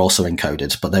punishments that were also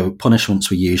encoded, but punishments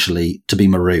were usually to be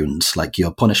marooned. Like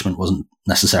your punishment wasn't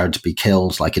necessarily to be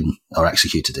killed, or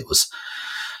executed. It was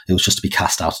just to be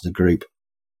cast out of the group.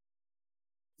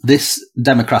 This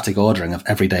democratic ordering of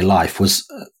everyday life was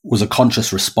a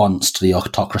conscious response to the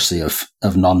autocracy of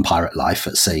non-pirate life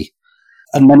at sea.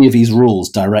 And many of these rules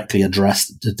directly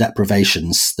addressed the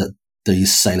deprivations that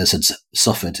these sailors had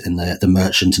suffered in the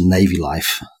merchant and navy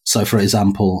life. So, for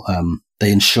example,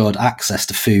 they ensured access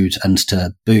to food and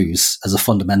to booze as a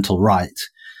fundamental right.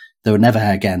 They were never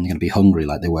again going to be hungry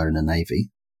like they were in the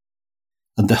navy.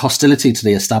 And the hostility to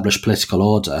the established political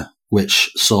order,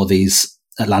 which saw these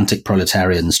Atlantic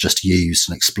proletarians just used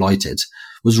and exploited,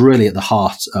 was really at the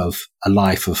heart of a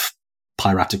life of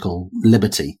piratical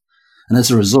liberty. And as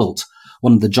a result,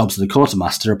 one of the jobs of the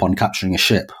quartermaster upon capturing a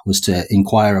ship was to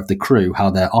inquire of the crew how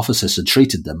their officers had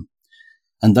treated them.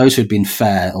 and those who'd been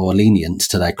fair or lenient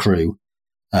to their crew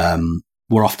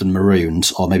were often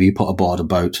marooned, or maybe put aboard a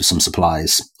boat with some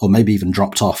supplies, or maybe even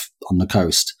dropped off on the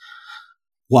coast,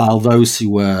 while those who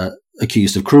were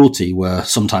accused of cruelty were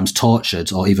sometimes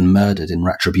tortured or even murdered in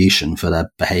retribution for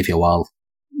their behaviour while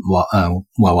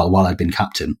I'd been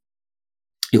captain.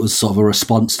 It was sort of a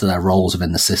response to their roles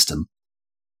within the system.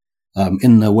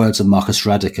 In the words of Marcus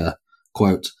Rediker,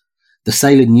 quote, "The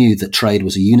sailor knew that trade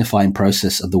was a unifying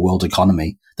process of the world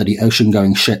economy, that the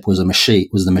ocean-going ship was the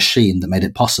machine that made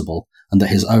it possible, and that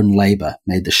his own labour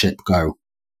made the ship go."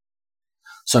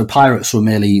 So pirates were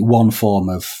merely one form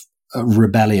of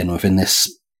rebellion within this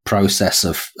process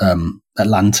of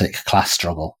Atlantic class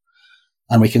struggle.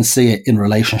 And we can see it in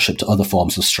relationship to other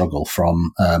forms of struggle,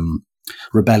 from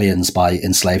rebellions by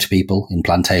enslaved people in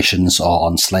plantations or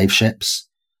on slave ships,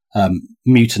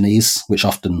 mutinies, which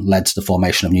often led to the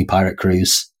formation of new pirate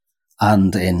crews,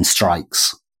 and in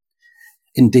strikes.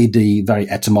 Indeed, the very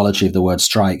etymology of the word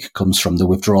strike comes from the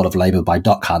withdrawal of labour by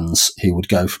dockhands who would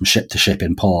go from ship to ship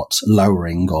in port,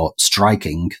 lowering or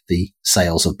striking the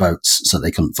sails of boats so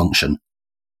they couldn't function.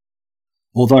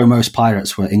 Although most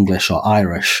pirates were English or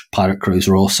Irish, pirate crews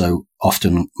were also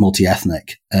often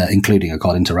multi-ethnic, including,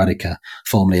 according to Rediker,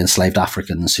 formerly enslaved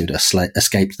Africans who'd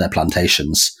escaped their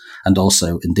plantations, and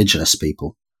also indigenous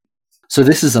people. So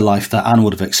this is a life that Anne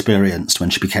would have experienced when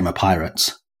she became a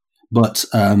pirate. But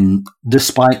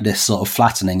despite this sort of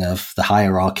flattening of the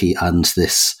hierarchy and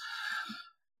this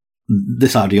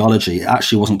ideology, it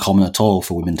actually wasn't common at all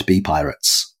for women to be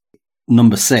pirates.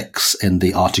 Number 6 in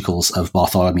the Articles of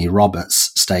Bartholomew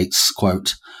Roberts states,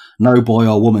 quote, "No boy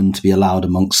or woman to be allowed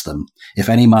amongst them. If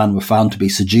any man were found to be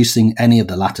seducing any of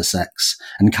the latter sex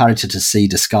and carried to sea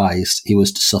disguised, he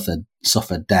was to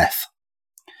suffer death."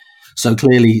 So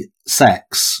clearly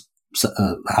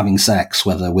having sex,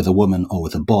 whether with a woman or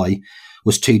with a boy,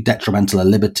 was too detrimental a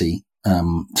liberty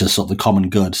to sort of the common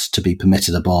good to be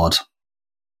permitted aboard.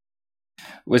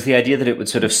 Was the idea that it would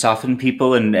sort of soften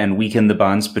people and weaken the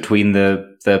bonds between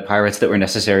the pirates that were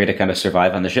necessary to kind of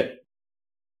survive on the ship?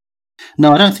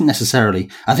 No, I don't think necessarily.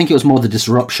 I think it was more the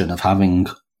disruption of having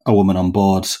a woman on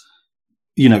board.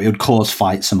 You know, it would cause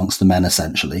fights amongst the men,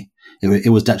 essentially.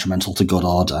 It was detrimental to good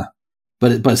order.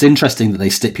 But it's interesting that they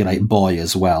stipulate boy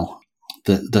as well.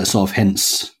 That sort of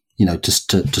hints, you know,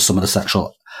 to some of the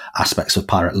sexual aspects of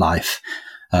pirate life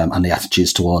and the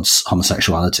attitudes towards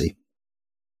homosexuality.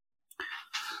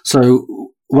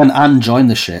 So when Anne joined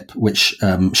the ship, which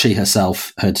she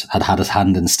herself had a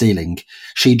hand in stealing,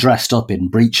 she dressed up in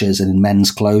breeches and in men's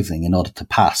clothing in order to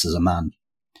pass as a man.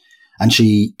 And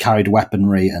she carried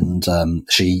weaponry, and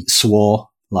she swore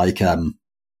like, a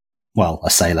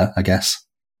sailor, I guess.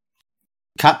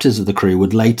 Captains of the crew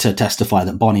would later testify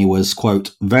that Bonny was,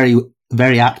 quote, "very,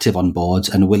 very active on board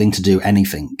and willing to do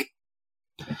anything."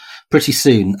 Pretty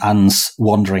soon, Anne's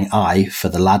wandering eye for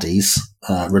the laddies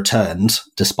returned,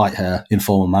 despite her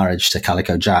informal marriage to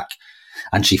Calico Jack,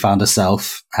 and she found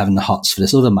herself having the hots for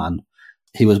this other man.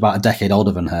 He was about a decade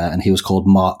older than her, and he was called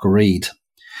Mark Reed.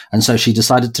 And so she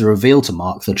decided to reveal to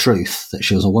Mark the truth, that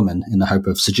she was a woman, in the hope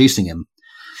of seducing him,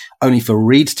 only for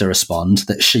Reed to respond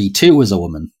that she too was a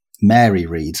woman, Mary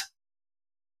Reed.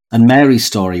 And Mary's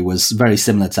story was very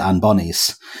similar to Anne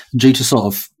Bonny's. Due to sort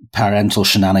of parental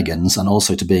shenanigans and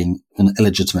also to being an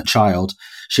illegitimate child,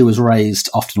 she was raised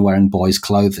often wearing boys'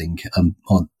 clothing,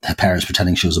 or her parents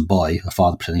pretending she was a boy, her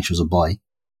father pretending she was a boy.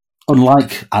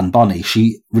 Unlike Anne Bonny,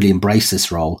 she really embraced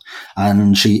this role,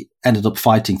 and she ended up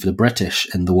fighting for the British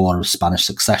in the War of Spanish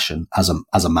Succession as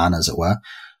a man, as it were,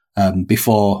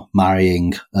 before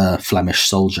marrying a Flemish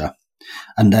soldier.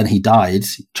 And then he died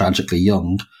tragically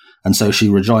young, and so she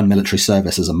rejoined military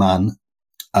service as a man.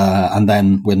 And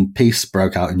then when peace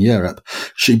broke out in Europe,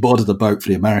 she boarded a boat for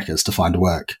the Americas to find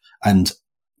work. And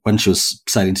when she was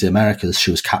sailing to the Americas, she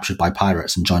was captured by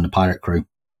pirates and joined a pirate crew.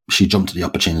 She jumped at the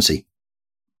opportunity.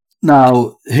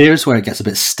 Now, here's where it gets a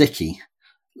bit sticky.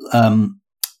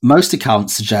 Most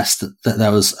accounts suggest that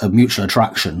there was a mutual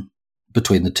attraction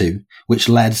between the two, which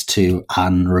led to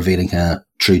Anne revealing her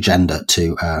true gender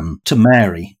to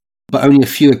Mary. But only a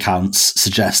few accounts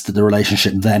suggest that the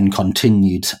relationship then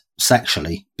continued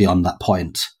sexually beyond that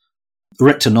point.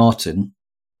 Richter Norton,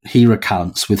 he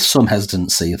recounts with some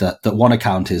hesitancy that one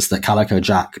account is that Calico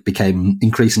Jack became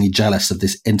increasingly jealous of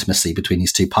this intimacy between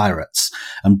these two pirates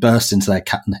and burst into their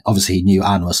obviously he knew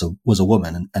Anne was a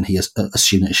woman, and he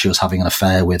assumed that she was having an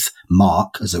affair with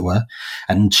Mark, as it were,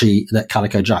 and that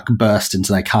Calico Jack burst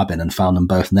into their cabin and found them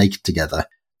both naked together.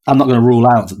 I'm not going to rule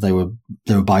out that they were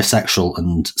bisexual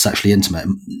and sexually intimate.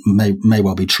 May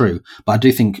well be true, but I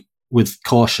do think with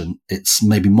caution, it's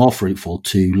maybe more fruitful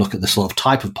to look at the sort of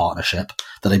type of partnership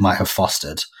that they might have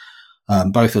fostered,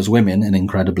 both as women in an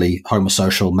incredibly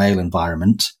homosocial male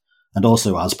environment and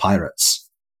also as pirates.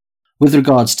 With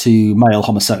regards to male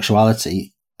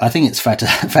homosexuality, I think it's fair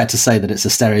to say that it's a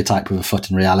stereotype with a foot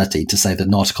in reality to say that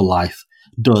nautical life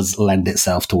does lend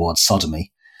itself towards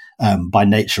sodomy, by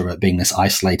nature of it being this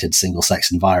isolated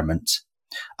single-sex environment,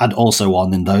 and also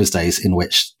one in those days in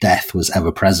which death was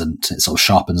ever present. It sort of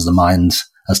sharpens the mind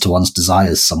as to one's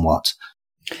desires somewhat.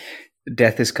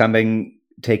 Death is coming,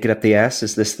 take it up the ass?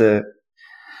 Is this the...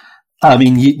 I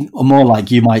mean, more like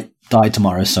you might die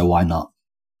tomorrow, so why not?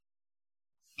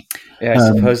 Yeah,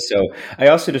 I suppose so. I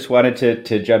also just wanted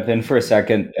to jump in for a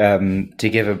second to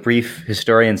give a brief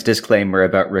historian's disclaimer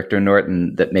about Richter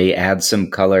Norton that may add some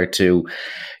color to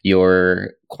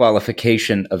your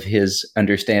qualification of his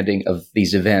understanding of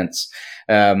these events.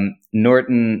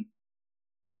 Norton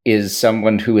is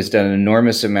someone who has done an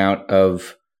enormous amount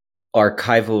of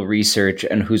archival research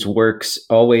and whose works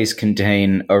always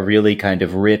contain a really kind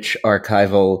of rich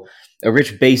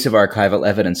base of archival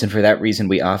evidence. And for that reason,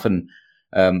 we often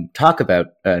talk about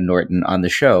Norton on the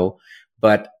show,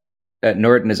 but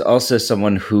Norton is also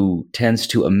someone who tends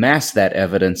to amass that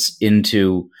evidence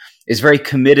is very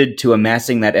committed to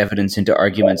amassing that evidence into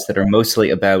arguments that are mostly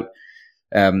about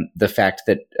the fact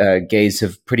that gays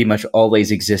have pretty much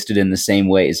always existed in the same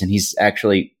ways. And he's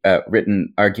actually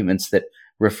written arguments that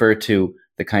refer to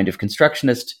the kind of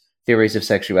constructionist theories of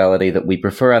sexuality that we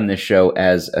prefer on this show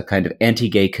as a kind of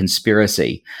anti-gay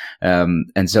conspiracy.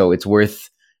 And so it's worth...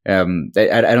 I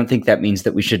don't think that means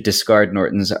that we should discard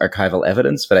Norton's archival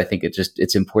evidence, but I think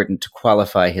it's important to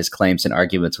qualify his claims and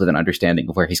arguments with an understanding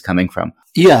of where he's coming from.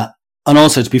 Yeah, and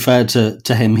also to be fair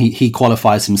to him, he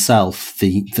qualifies himself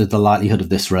the likelihood of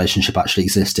this relationship actually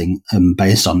existing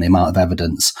based on the amount of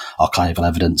evidence, archival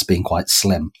evidence, being quite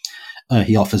slim.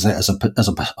 He offers it as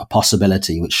a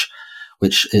possibility,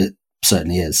 which it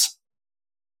certainly is.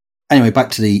 Anyway, back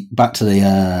to the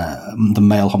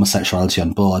male homosexuality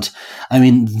on board. I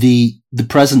mean, the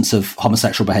presence of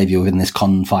homosexual behaviour within this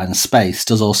confined space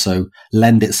does also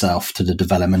lend itself to the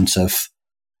development of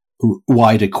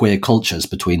wider queer cultures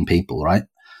between people, right?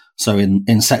 So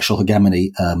in Sexual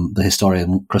Hegemony, the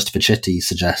historian Christopher Chitty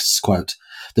suggests, quote,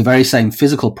 "The very same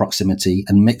physical proximity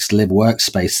and mixed live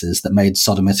workspaces that made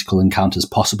sodomitical encounters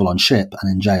possible on ship and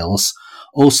in jails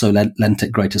also lent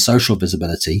it greater social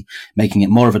visibility, making it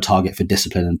more of a target for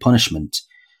discipline and punishment.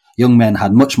 Young men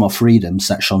had much more freedom,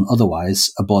 sexual and otherwise,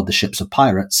 aboard the ships of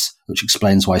pirates, which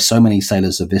explains why so many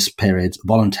sailors of this period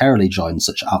voluntarily joined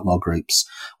such outlaw groups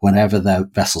whenever their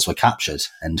vessels were captured,"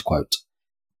 end quote.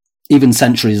 Even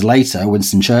centuries later,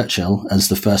 Winston Churchill, as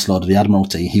the First Lord of the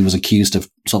Admiralty, he was accused of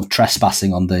sort of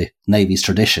trespassing on the Navy's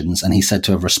traditions, and he's said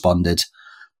to have responded,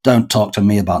 "Don't talk to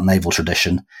me about naval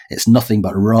tradition. It's nothing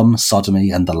but rum, sodomy,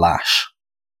 and the lash."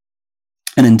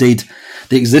 And indeed,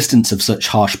 the existence of such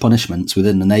harsh punishments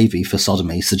within the Navy for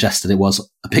sodomy suggested it was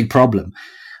a big problem.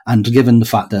 And given the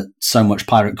fact that so much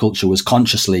pirate culture was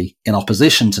consciously in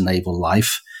opposition to naval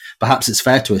life, perhaps it's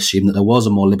fair to assume that there was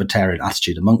a more libertarian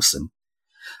attitude amongst them.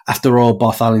 After all,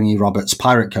 Bartholomew Roberts'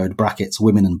 pirate code brackets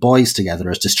women and boys together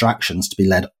as distractions to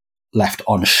be left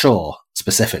on shore,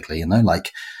 specifically,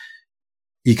 like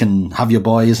you can have your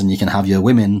boys and you can have your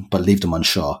women, but leave them on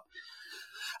shore.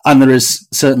 And there is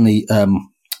certainly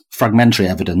fragmentary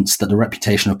evidence that the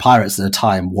reputation of pirates at the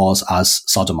time was as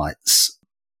sodomites,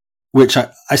 which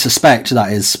I suspect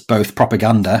that is both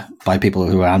propaganda by people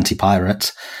who are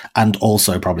anti-pirate and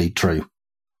also probably true.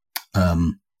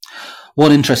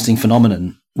 One interesting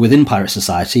phenomenon within pirate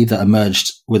society that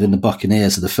emerged within the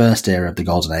buccaneers of the first era of the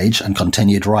Golden Age and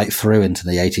continued right through into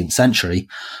the 18th century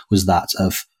was that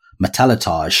of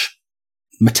matelotage.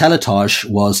 Matelotage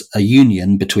was a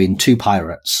union between two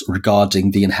pirates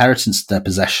regarding the inheritance of their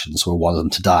possessions were one of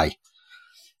them to die.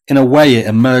 In a way, it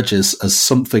emerges as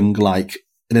something like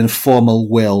an informal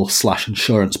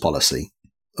will/insurance policy.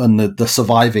 And the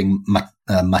surviving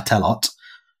matelot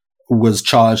was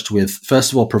charged with,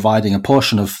 first of all, providing a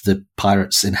portion of the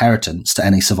pirate's inheritance to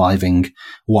any surviving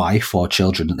wife or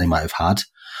children that they might have had,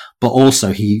 but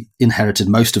also he inherited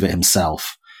most of it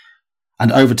himself. And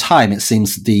over time, it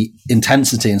seems the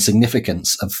intensity and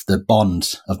significance of the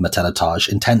bond of matelotage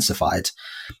intensified.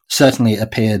 Certainly it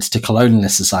appeared to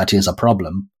colonialist society as a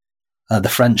problem. The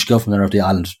French governor of the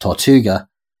island of Tortuga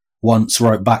once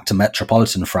wrote back to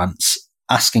metropolitan France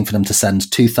asking for them to send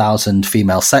 2,000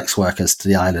 female sex workers to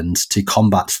the island to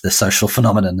combat the social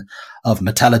phenomenon of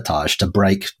matelotage, to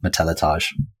break matelotage.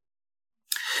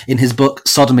 In his book,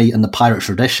 Sodomy and the Pirate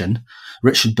Tradition,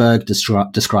 Richard Berg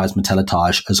describes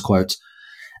matelotage as, quote,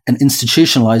 an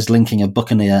institutionalized linking a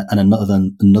buccaneer and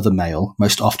another male,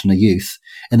 most often a youth,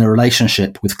 in a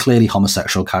relationship with clearly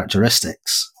homosexual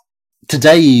characteristics.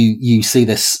 Today, you see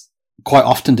this quite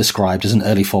often described as an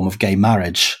early form of gay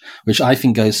marriage, which I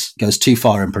think goes too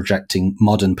far in projecting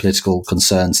modern political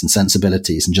concerns and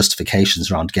sensibilities and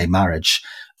justifications around gay marriage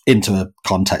into a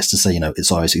context to say,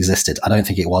 it's always existed. I don't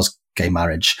think it was gay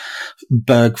marriage.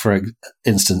 Berg, for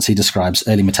instance, he describes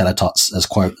early Metellatots as,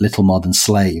 quote, little more than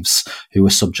slaves who were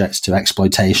subject to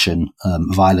exploitation,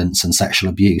 violence and sexual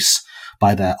abuse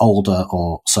by their older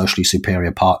or socially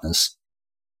superior partners.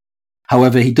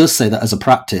 However, he does say that as a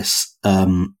practice,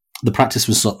 the practice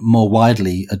was more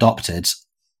widely adopted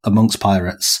amongst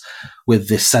pirates with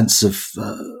this sense of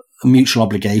mutual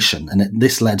obligation. And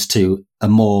this led to a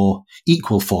more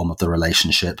equal form of the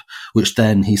relationship, which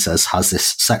then, he says, has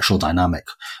this sexual dynamic,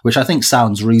 which I think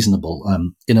sounds reasonable.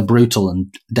 In a brutal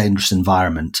and dangerous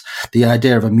environment, the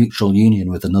idea of a mutual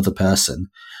union with another person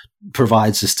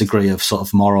provides this degree of sort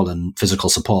of moral and physical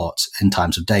support in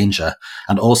times of danger,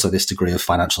 and also this degree of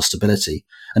financial stability.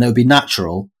 And it would be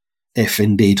natural, if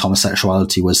indeed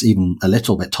homosexuality was even a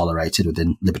little bit tolerated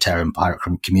within libertarian pirate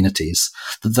communities,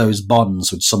 that those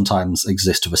bonds would sometimes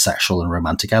exist with a sexual and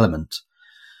romantic element.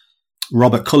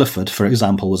 Robert Culliford, for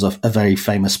example, was a very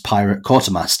famous pirate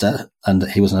quartermaster, and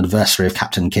he was an adversary of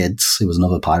Captain Kidd's, who was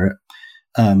another pirate.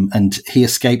 And he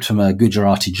escaped from a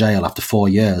Gujarati jail after 4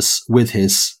 years with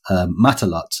his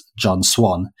Matelot, John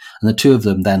Swan, and the two of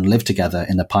them then lived together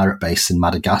in a pirate base in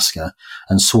Madagascar,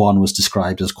 and Swan was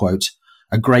described as, quote,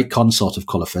 a great consort of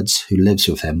Culliford's who lives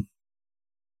with him.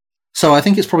 So I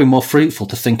think it's probably more fruitful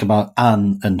to think about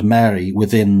Anne and Mary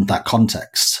within that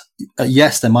context.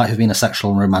 Yes, there might have been a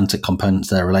sexual and romantic component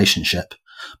to their relationship,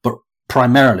 but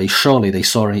primarily, surely they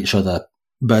saw in each other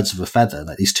birds of a feather,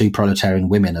 like these two proletarian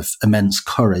women of immense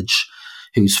courage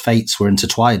whose fates were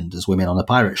intertwined as women on a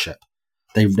pirate ship.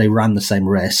 They ran the same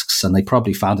risks, and they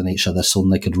probably found in each other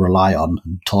someone they could rely on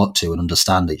and talk to and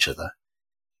understand each other.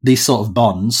 These sort of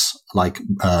bonds, like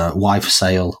wife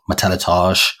sale,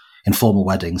 matelotage, informal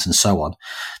weddings, and so on,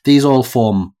 these all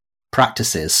form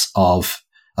practices of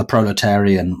a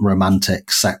proletarian,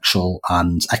 romantic, sexual,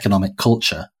 and economic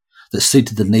culture that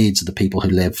suited the needs of the people who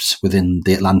lived within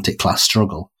the Atlantic class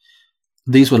struggle.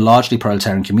 These were largely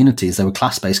proletarian communities. They were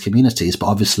class-based communities, but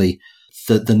obviously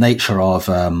the nature of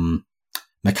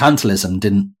mercantilism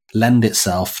didn't lend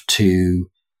itself to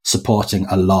supporting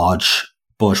a large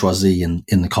bourgeoisie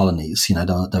in the colonies.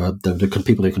 There were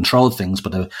people who controlled things,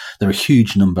 but there were a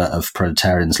huge number of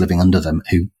proletarians living under them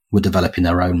who were developing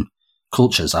their own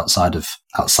cultures outside of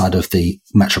the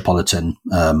metropolitan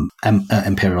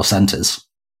imperial centres.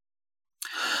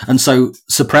 And so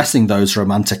suppressing those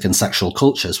romantic and sexual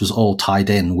cultures was all tied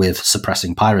in with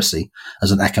suppressing piracy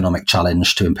as an economic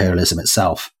challenge to imperialism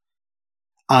itself.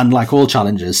 And like all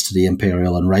challenges to the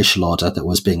imperial and racial order that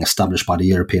was being established by the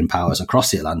European powers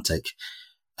across the Atlantic,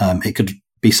 it could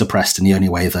be suppressed in the only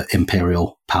way that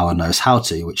imperial power knows how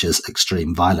to, which is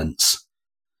extreme violence.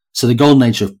 So the golden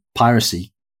age of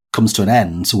piracy comes to an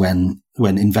end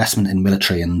when investment in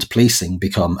military and policing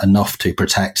become enough to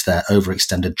protect their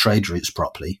overextended trade routes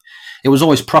properly. It was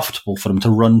always profitable for them to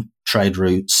run trade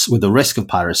routes with the risk of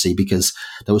piracy because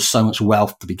there was so much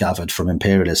wealth to be gathered from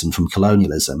imperialism, from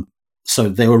colonialism. So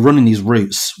they were running these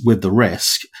routes with the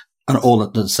risk, and all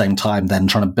at the same time then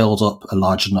trying to build up a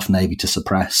large enough navy to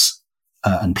suppress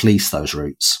and police those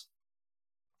routes.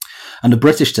 And the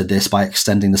British did this by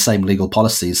extending the same legal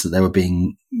policies that they were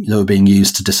being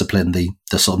used to discipline the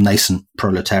sort of nascent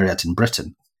proletariat in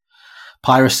Britain.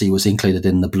 Piracy was included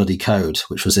in the Bloody Code,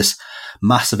 which was this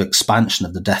massive expansion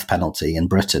of the death penalty in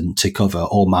Britain to cover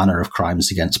all manner of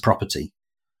crimes against property.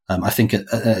 I think at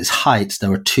its height, there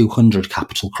were 200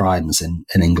 capital crimes in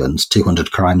England, 200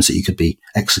 crimes that you could be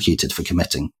executed for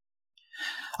committing.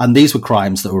 And these were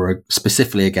crimes that were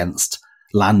specifically against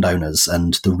landowners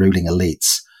and the ruling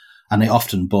elites. And they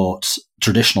often brought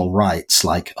traditional rights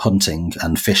like hunting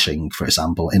and fishing, for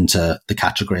example, into the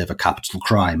category of a capital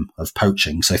crime of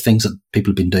poaching. So things that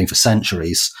people have been doing for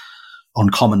centuries on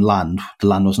common land. The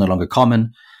land was no longer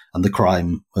common, and the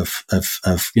crime of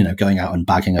going out and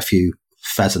bagging a few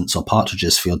pheasants or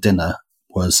partridges for your dinner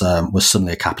was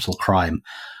suddenly a capital crime,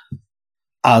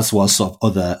 as was sort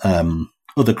of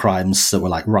other crimes that were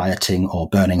like rioting or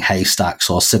burning haystacks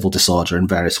or civil disorder in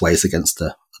various ways against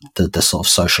the sort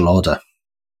of social order.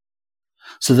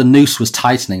 So the noose was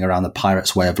tightening around the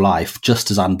pirates' way of life, just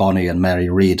as Anne Bonny and Mary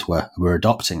Read were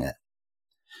adopting it.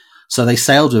 So they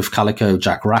sailed with Calico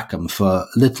Jack Rackham for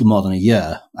little more than a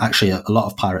year. Actually, a lot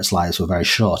of pirates' lives were very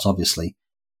short, obviously.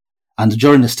 And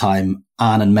during this time,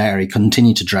 Anne and Mary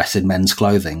continued to dress in men's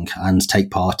clothing and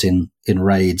take part in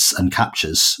raids and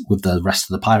captures with the rest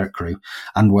of the pirate crew,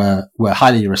 and were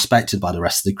highly respected by the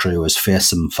rest of the crew as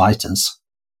fearsome fighters.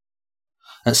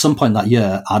 At some point that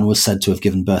year, Anne was said to have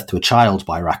given birth to a child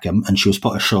by Rackham, and she was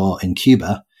put ashore in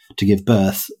Cuba to give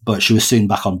birth, but she was soon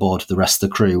back on board with the rest of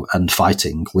the crew and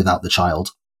fighting without the child.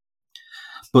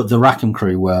 But the Rackham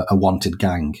crew were a wanted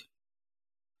gang.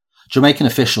 Jamaican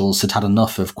officials had had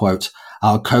enough of, quote,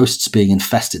 our coasts being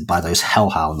infested by those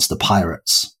hellhounds, the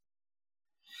pirates.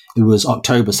 It was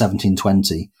October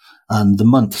 1720, and the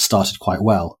month started quite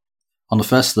well. On the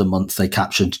first of the month, they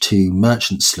captured 2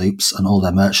 merchant sloops and all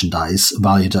their merchandise,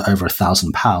 valued at over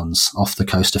 £1,000, off the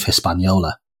coast of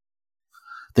Hispaniola.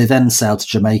 They then sailed to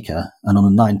Jamaica, and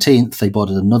on the 19th, they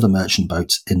boarded another merchant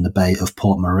boat in the Bay of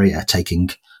Port Maria,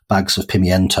 taking bags of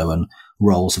pimiento and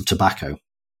rolls of tobacco.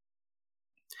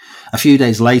 A few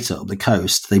days later, up the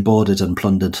coast, they boarded and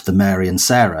plundered the Mary and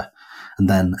Sarah, and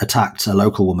then attacked a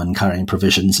local woman carrying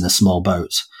provisions in a small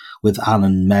boat, with Anne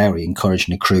and Mary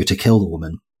encouraging the crew to kill the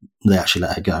woman. They actually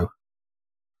let her go.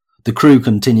 The crew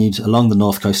continued along the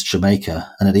north coast of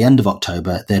Jamaica, and at the end of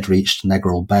October, they had reached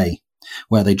Negril Bay,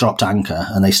 where they dropped anchor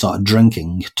and they started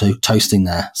drinking, toasting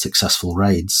their successful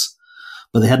raids.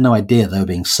 But they had no idea they were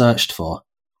being searched for.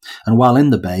 And while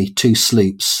in the bay, 2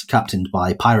 sloops, captained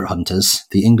by pirate hunters,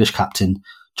 the English captain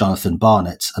Jonathan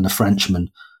Barnett and the Frenchman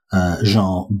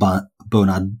Jean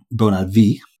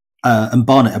Bonavie, and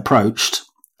Barnett approached,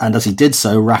 and as he did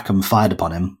so, Rackham fired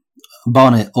upon him.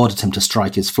 Barnett ordered him to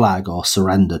strike his flag or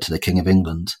surrender to the King of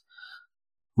England.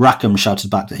 Rackham shouted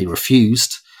back that he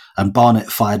refused, and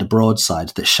Barnett fired a broadside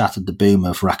that shattered the boom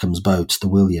of Rackham's boat, the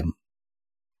William.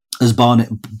 As Barnett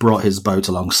brought his boat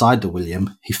alongside the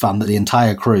William, he found that the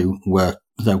entire crew were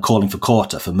calling for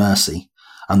quarter, for mercy,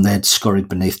 and they had scurried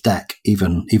beneath deck,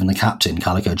 even the captain,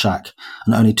 Calico Jack,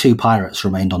 and only 2 pirates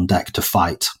remained on deck to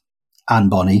fight, Anne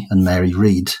Bonny and Mary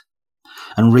Read.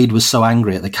 And Read was so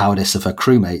angry at the cowardice of her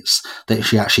crewmates that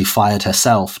she actually fired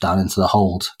herself down into the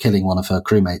hold, killing one of her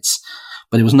crewmates.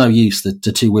 But it was no use, the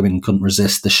 2 women couldn't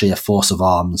resist the sheer force of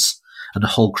arms, and the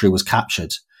whole crew was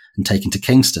captured and taken to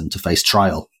Kingston to face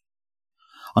trial.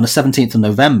 On the 17th of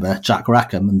November, Jack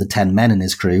Rackham and the 10 men in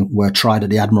his crew were tried at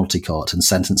the Admiralty Court and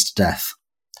sentenced to death.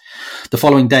 The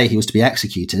following day he was to be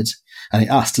executed, and he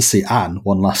asked to see Anne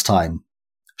one last time.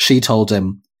 She told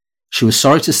him she was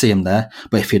sorry to see him there,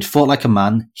 but if he had fought like a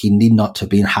man, he need not have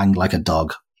been hanged like a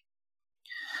dog.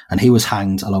 And he was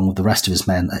hanged along with the rest of his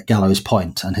men at Gallows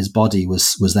Point, and his body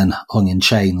was then hung in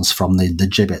chains from the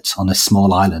gibbet on a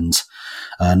small island,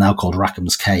 now called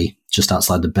Rackham's Cay, just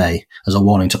outside the bay, as a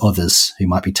warning to others who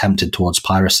might be tempted towards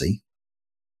piracy.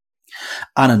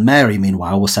 Anne and Mary,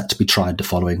 meanwhile, were set to be tried the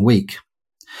following week,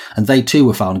 and they too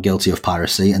were found guilty of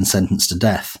piracy and sentenced to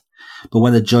death. But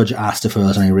when the judge asked if there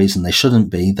was any reason they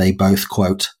shouldn't be, they both,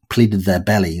 quote, pleaded their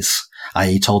bellies,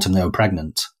 i.e. told him they were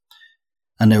pregnant,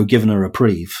 and they were given a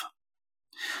reprieve.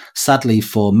 Sadly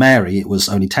for Mary, it was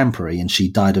only temporary, and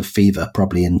she died of fever,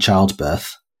 probably in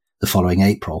childbirth, the following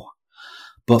April.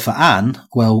 But for Anne,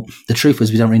 well, the truth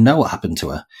is we don't really know what happened to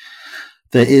her.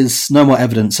 There is no more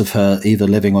evidence of her either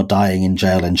living or dying in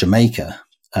jail in Jamaica,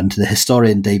 and the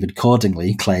historian David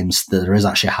Cordingley claims that there is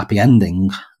actually a happy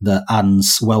ending, that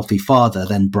Anne's wealthy father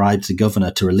then bribed the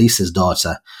governor to release his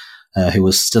daughter, who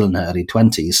was still in her early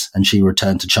 20s, and she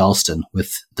returned to Charleston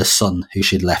with the son who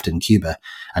she'd left in Cuba,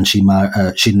 and she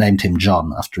named him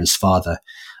John after his father.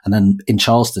 And then in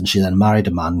Charleston, she then married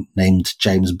a man named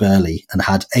James Burley and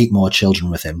had 8 more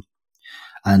children with him.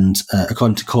 And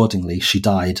according to Cordingley, she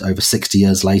died over 60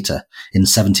 years later in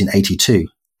 1782,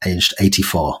 aged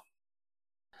 84.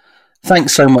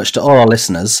 Thanks so much to all our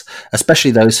listeners, especially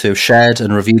those who have shared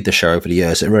and reviewed the show over the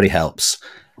years. It really helps.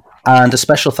 And a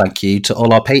special thank you to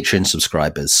all our Patreon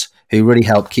subscribers who really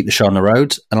help keep the show on the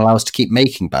road and allow us to keep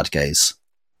making Bad Gays.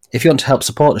 If you want to help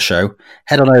support the show,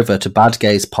 head on over to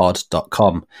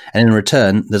badgayspod.com, and in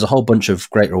return, there's a whole bunch of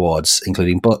great rewards,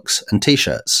 including books and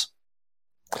t-shirts.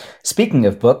 Speaking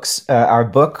of books, our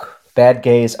book, Bad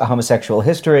Gays, A Homosexual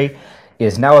History,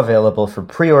 is now available for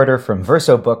pre-order from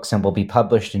Verso Books and will be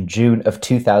published in June of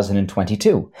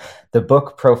 2022. The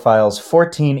book profiles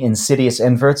 14 insidious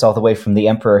inverts, all the way from the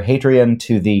Emperor Hadrian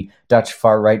to the Dutch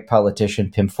far-right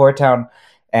politician Pim Fortuyn,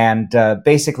 and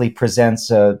basically presents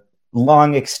a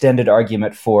long extended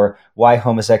argument for why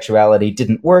homosexuality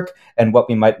didn't work and what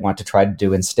we might want to try to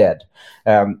do instead.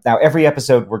 Now, every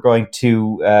episode we're going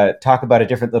to talk about a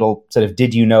different little sort of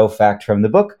did you know fact from the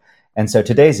book. And so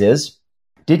today's is,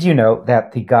 did you know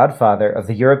that the godfather of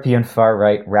the European far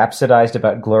right rhapsodized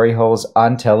about glory holes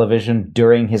on television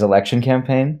during his election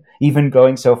campaign? even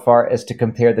going so far as to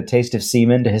compare the taste of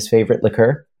semen to his favorite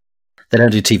liqueur? They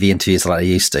don't do TV interviews like they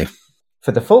used to.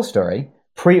 For the full story,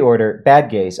 pre-order Bad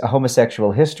Gays, A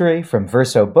Homosexual History from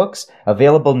Verso Books,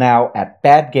 available now at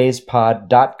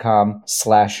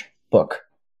badgayspod.com/book.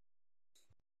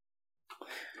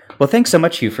 Well, thanks so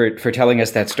much, Hugh, for telling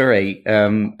us that story.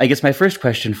 I guess my first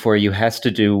question for you has to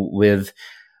do with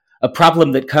a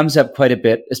problem that comes up quite a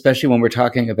bit, especially when we're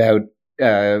talking about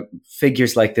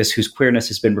figures like this whose queerness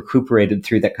has been recuperated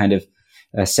through that kind of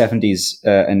 70s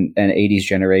and 80s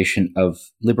generation of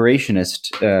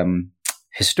liberationist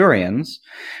historians.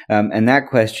 And that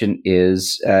question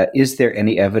is there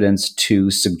any evidence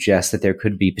to suggest that there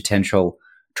could be potential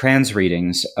trans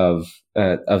readings of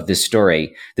this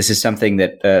story? This is something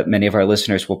that many of our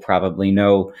listeners will probably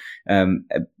know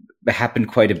happened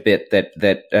quite a bit, that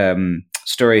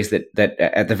stories that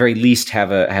at the very least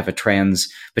have a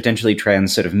potentially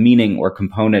trans sort of meaning or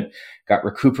component got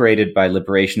recuperated by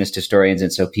liberationist historians.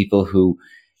 And so people who,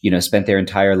 spent their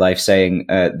entire life saying,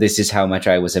 this is how much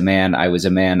I was a man, I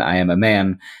am a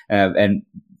man, and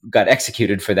got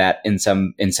executed for that in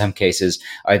some cases,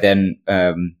 are then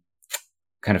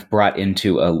kind of brought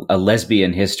into a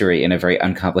lesbian history in a very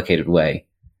uncomplicated way.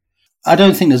 I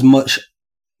don't think there's much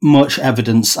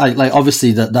evidence.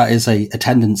 Obviously that is a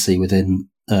tendency within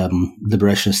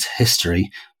liberationist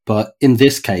history, but in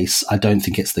this case, I don't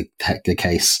think it's the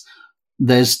case.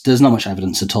 There's not much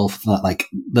evidence at all for that. Like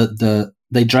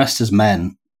they dressed as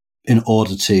men in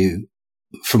order to,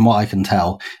 from what I can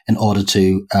tell, in order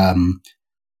to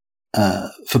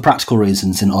for practical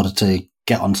reasons, in order to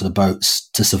get onto the boats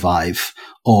to survive,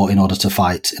 or in order to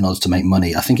fight, in order to make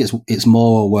money. I think it's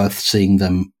more worth seeing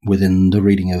them within the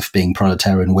reading of being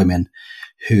proletarian women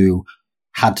who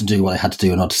had to do what they had to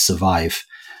do in order to survive.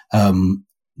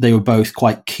 They were both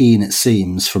quite keen, it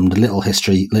seems, from the little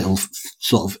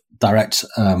sort of direct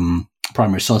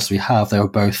primary source we have. They were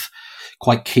both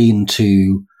quite keen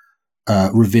to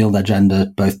reveal their gender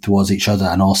both towards each other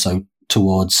and also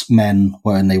towards men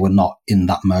when they were not in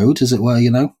that mode, as it were,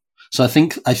 So I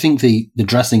think the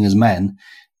dressing as men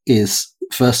is,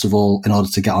 first of all, in order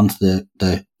to get onto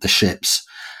the ships.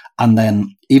 And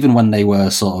then even when they were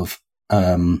sort of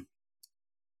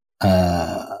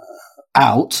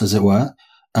out, as it were,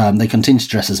 they continued to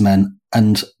dress as men.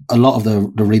 And a lot of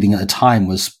the reading at the time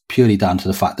was purely down to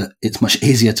the fact that it's much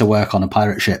easier to work on a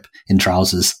pirate ship in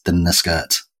trousers than in a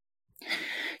skirt.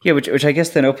 Yeah, which I guess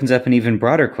then opens up an even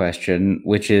broader question,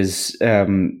 which is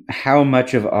how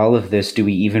much of all of this do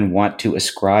we even want to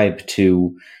ascribe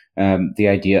to the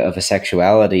idea of a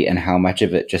sexuality, and how much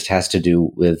of it just has to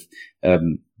do with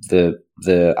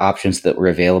the options that were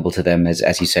available to them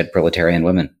as you said, proletarian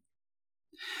women?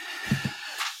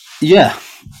 Yeah.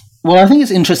 Well, I think it's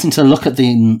interesting to look at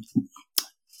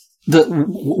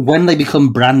when they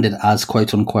become branded as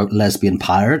quote unquote lesbian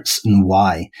pirates and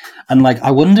why. And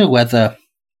I wonder whether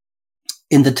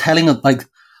in the telling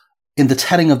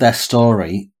of their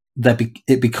story,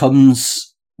 it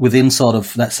becomes within sort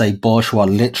of, let's say, bourgeois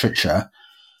literature,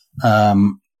 a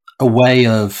way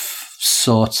of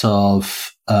sort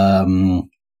of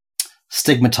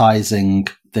stigmatizing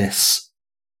this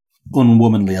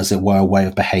unwomanly, as it were, way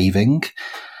of behaving.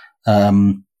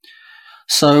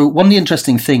 So one of the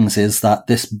interesting things is that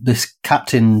this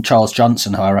Captain Charles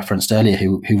Johnson, who I referenced earlier,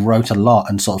 who wrote a lot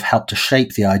and sort of helped to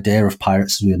shape the idea of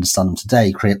pirates as we understand them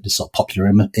today, create this sort of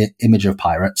popular image of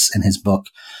pirates in his book,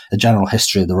 A General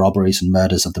History of the Robberies and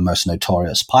Murders of the Most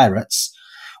Notorious Pirates,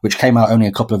 which came out only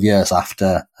a couple of years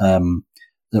after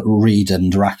Reed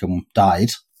and Rackham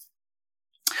died.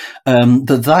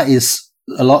 That is,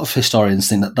 a lot of historians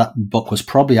think that book was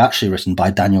probably actually written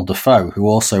by Daniel Defoe, who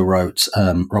also wrote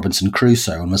Robinson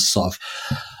Crusoe and was sort of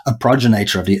a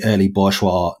progenitor of the early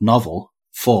bourgeois novel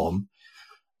form.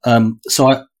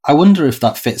 So I wonder if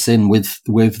that fits in with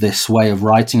this way of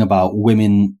writing about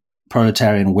women,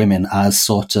 proletarian women, as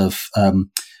sort of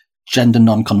gender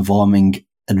non-conforming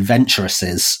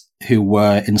adventuresses who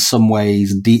were in some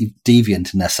ways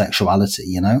deviant in their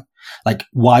sexuality,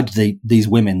 why do these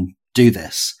women do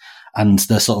this? And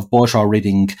the sort of bourgeois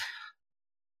reading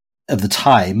of the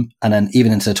time, and then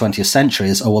even into the 20th century,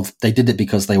 is, they did it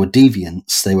because they were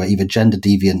deviants. They were either gender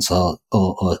deviants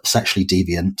or sexually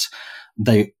deviant.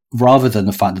 They, rather than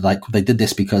the fact that they did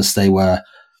this because they were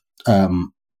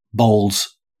bold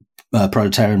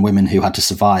proletarian women who had to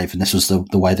survive, and this was the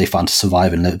way they found to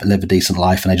survive and live a decent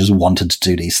life, and they just wanted to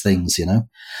do these things, And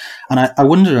I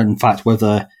wonder, in fact,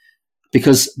 whether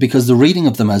because the reading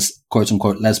of them as quote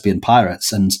unquote lesbian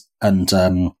pirates and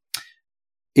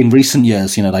in recent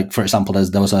years, like, for example,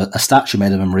 there was a statue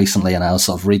made of them recently, and I was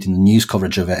sort of reading the news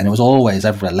coverage of it, and it was always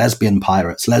everywhere, lesbian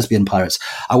pirates.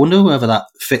 I wonder whether that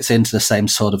fits into the same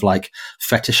sort of like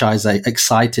fetishized,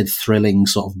 excited, thrilling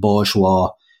sort of bourgeois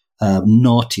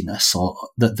naughtiness, or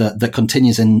that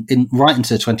continues in right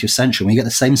into the 20th century. We get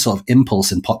the same sort of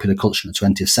impulse in popular culture in the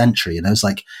 20th century. It's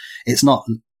like, it's not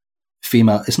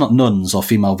nuns or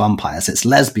female vampires, it's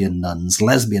lesbian nuns,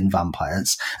 lesbian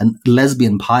vampires, and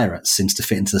lesbian pirates seems to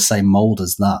fit into the same mold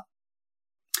as that.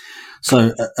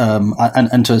 So,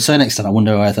 and to a certain extent, I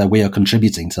wonder whether we are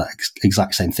contributing to that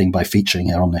exact same thing by featuring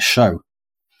her on this show.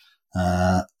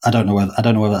 I don't know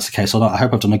whether that's the case or not. I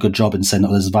hope I've done a good job in saying that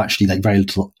there's actually like very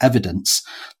little evidence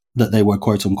that they were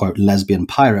quote unquote lesbian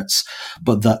pirates,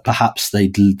 but that perhaps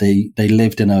they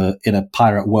lived in a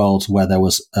pirate world where there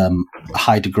was a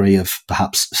high degree of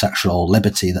perhaps sexual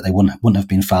liberty that they wouldn't have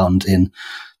been found in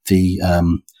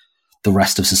the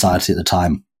rest of society at the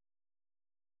time.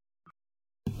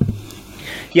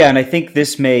 Yeah, and I think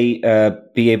this may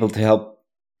be able to help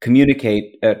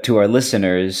communicate to our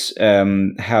listeners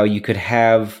how you could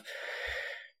have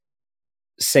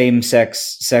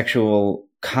same-sex sexual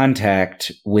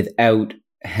contact without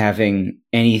having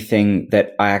anything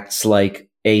that acts like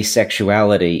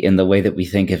asexuality in the way that we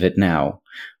think of it now,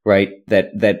 right?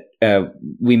 That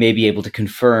we may be able to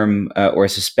confirm or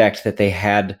suspect that they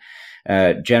had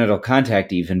genital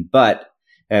contact even, but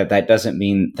that doesn't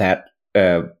mean that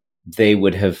they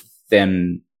would have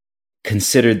then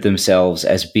considered themselves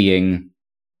as being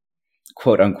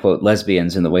quote unquote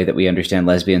lesbians in the way that we understand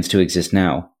lesbians to exist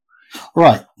now.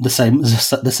 Right. The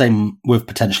same with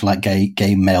potential like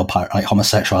gay male pirate, like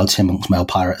homosexuality amongst male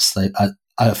pirates.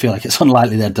 I feel like it's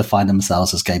unlikely they'd define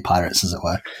themselves as gay pirates, as it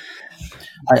were.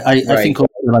 I think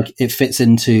also, like, it fits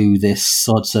into this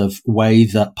sort of way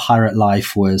that pirate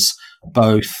life was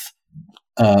both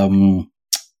sort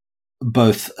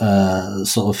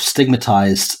of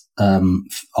stigmatized,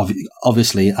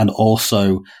 obviously, and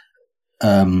also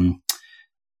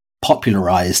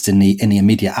popularized in the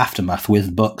immediate aftermath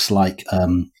with books like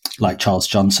Charles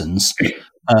Johnson's,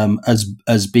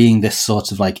 as being this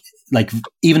sort of like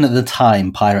even at the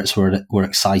time, pirates were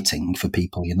exciting for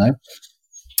people,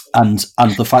 and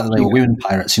the fact that they were women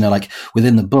pirates, like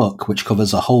within the book, which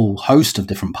covers a whole host of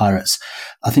different pirates.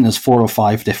 I think there's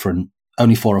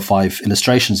only 4 or 5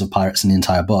 illustrations of pirates in the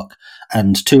entire book,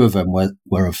 and 2 of them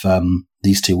were of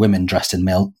these 2 women dressed in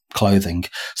male clothing.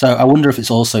 So I wonder if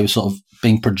it's also sort of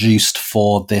being produced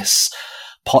for this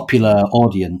popular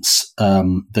audience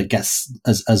that gets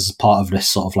as part of this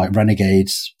sort of like renegade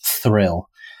thrill.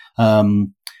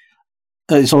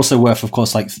 It's also worth, of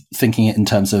course, like thinking it in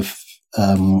terms of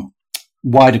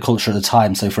wider culture at the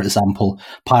time. So, for example,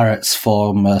 pirates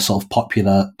form a sort of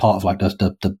popular part of like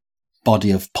the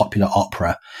body of popular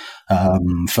opera.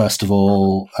 First of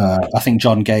all, I think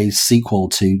John Gay's sequel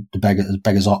to the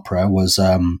Beggar's Opera was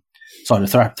the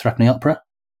Threepenny Opera?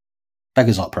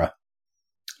 Beggar's Opera.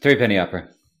 Threepenny Opera.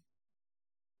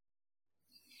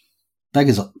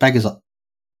 Beggar's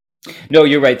No,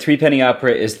 you're right. Threepenny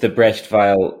Opera is the Brecht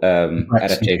Weil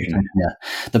adaptation. Yeah,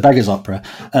 the Beggar's Opera.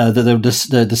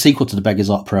 The sequel to the Beggar's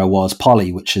Opera was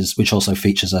Polly, which also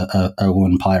features a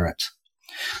woman pirate.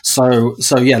 So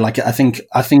yeah, like I think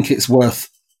it's worth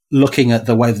looking at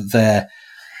the way that their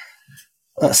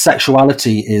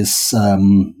sexuality is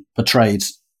portrayed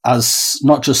as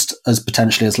not just as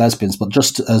potentially as lesbians, but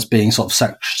just as being sort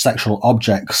of sexual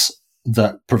objects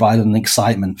that provide an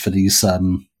excitement for these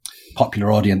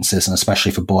popular audiences, and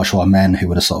especially for bourgeois men who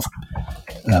were the sort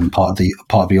of part of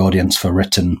the audience for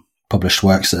written published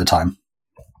works at the time.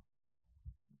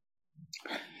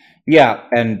 Yeah,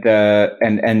 and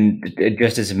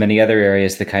just as in many other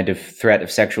areas, the kind of threat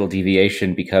of sexual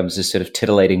deviation becomes a sort of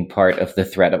titillating part of the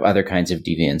threat of other kinds of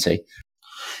deviancy.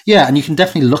 Yeah, and you can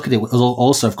definitely look at it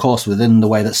also, of course, within the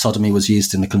way that sodomy was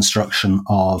used in the construction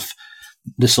of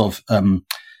this sort of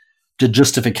the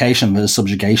justification for the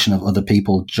subjugation of other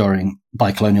people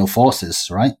by colonial forces,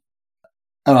 right?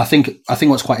 And I think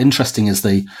what's quite interesting is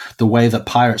the way that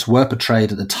pirates were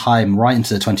portrayed at the time, right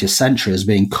into the 20th century, as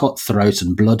being cutthroat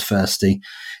and bloodthirsty,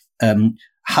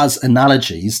 has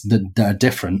analogies that are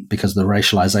different because of the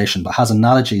racialization, but has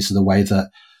analogies to the way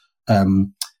that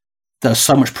there's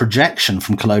so much projection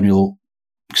from colonial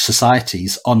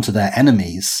societies onto their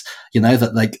enemies,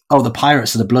 that like, oh, the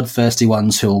pirates are the bloodthirsty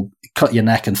ones who'll cut your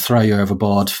neck and throw you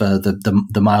overboard for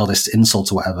the mildest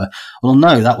insult or whatever. Well,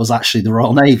 no, that was actually the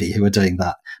Royal Navy who were doing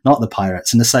that, not the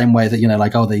pirates. In the same way that,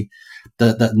 like, oh,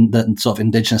 the sort of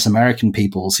indigenous American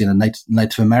peoples,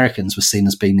 Native Americans were seen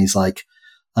as being these like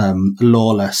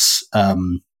lawless,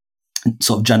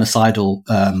 sort of genocidal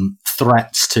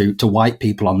threats to white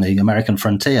people on the American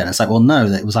frontier. And it's like, well, no,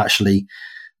 it was actually,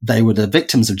 they were the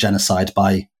victims of genocide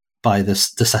by the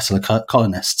settler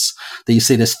colonists. That you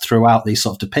see this throughout these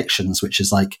sort of depictions, which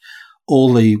is like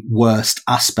all the worst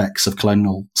aspects of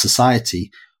colonial society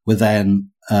were then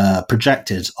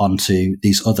projected onto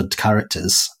these other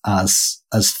characters as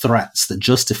threats that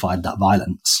justified that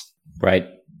violence. Right.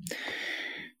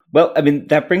 Well, I mean,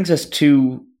 that brings us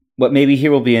to what maybe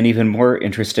here will be an even more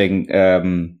interesting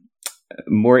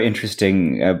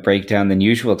breakdown than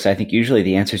usual, because I think usually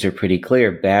the answers are pretty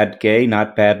clear. Bad, gay,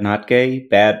 not bad, not gay,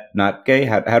 bad, not gay.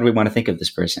 How do we want to think of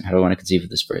this person? How do we want to conceive of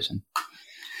this person?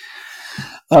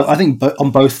 I think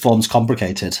on both forms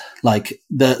complicated. Like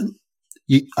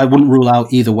I wouldn't rule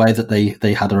out either way that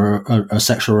they had a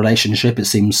sexual relationship. It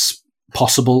seems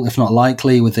possible, if not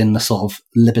likely, within the sort of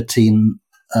libertine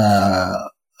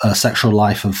sexual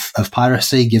life of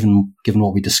piracy, given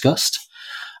what we discussed.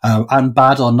 And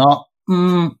bad or not,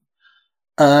 I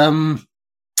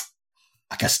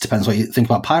guess it depends what you think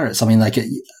about pirates. I mean, like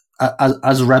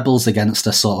as rebels against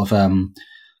a sort of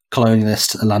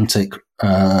colonialist Atlantic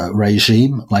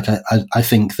regime, like I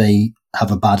think they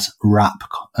have a bad rap.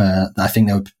 I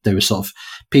think they were sort of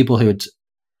people who had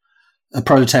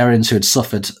proletarians who had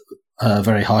suffered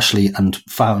very harshly and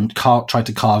tried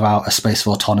to carve out a space of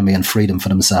autonomy and freedom for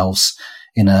themselves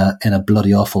in a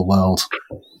bloody awful world.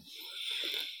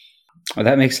 Well,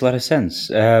 that makes a lot of sense.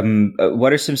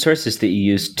 What are some sources that you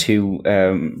used to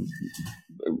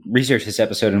research this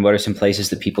episode, and what are some places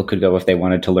that people could go if they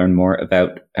wanted to learn more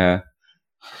about?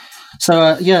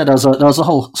 So there was a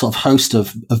whole sort of host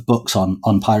of books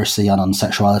on piracy and on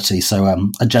sexuality. So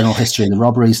a general history of the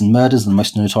robberies and murders of the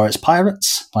most notorious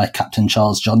pirates by Captain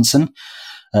Charles Johnson,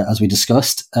 as we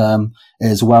discussed,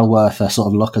 is well worth a sort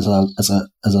of look as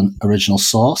an original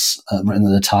source written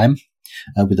at the time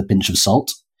with a pinch of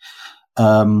salt.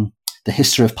 The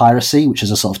History of Piracy, which is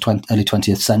a sort of early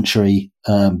 20th century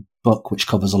book which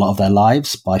covers a lot of their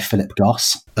lives, by Philip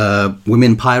Goss.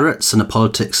 Women Pirates and the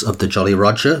Politics of the Jolly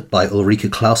Roger by Ulrike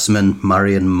Klausmann,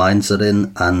 Marion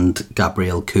Meinzerin and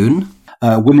Gabrielle Kuhn.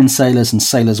 Women Sailors and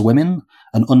Sailors Women,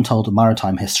 An Untold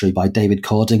Maritime History by David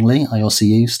Cordingley, I also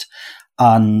used.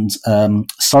 And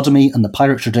Sodomy and the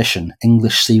Pirate Tradition,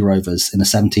 English Sea Rovers in the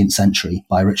 17th Century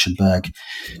by Richard Berg,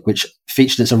 which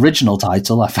featured its original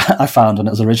title, I found when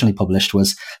it was originally published,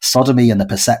 was Sodomy and the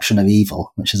Perception of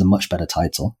Evil, which is a much better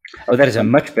title. Oh, that is a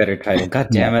much better title. God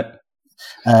damn it.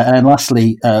 And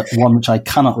lastly, one which I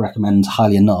cannot recommend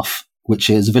highly enough, which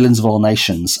is Villains of All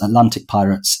Nations, Atlantic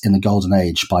Pirates in the Golden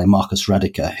Age by Marcus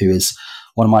Rediker, who is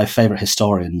one of my favourite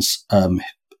historians,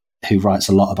 who writes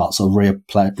a lot about sort of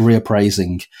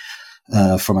reappraising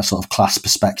from a sort of class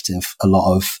perspective a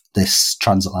lot of this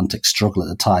transatlantic struggle at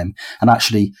the time. And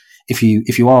actually, if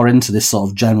you are into this sort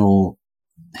of general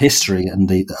history and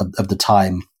of the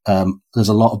time, there's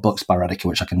a lot of books by Rediker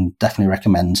which I can definitely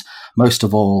recommend. Most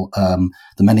of all,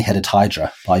 The Many-Headed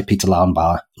Hydra by Peter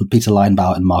Linebaugh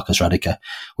and Marcus Rediker,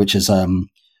 which is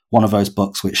one of those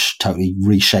books which totally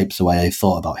reshaped the way I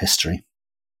thought about history.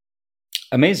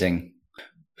 Amazing.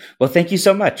 Well, thank you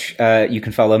so much. You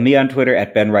can follow me on Twitter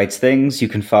at Ben Writes Things. You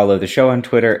can follow the show on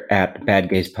Twitter at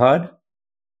BadGaysPod.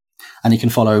 And you can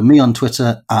follow me on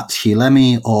Twitter at Hugh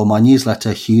Lemmy or my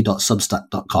newsletter,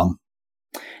 hugh.substack.com.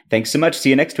 Thanks so much. See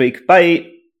you next week.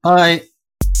 Bye. Bye.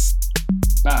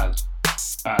 Bad.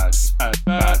 Bad. Bad.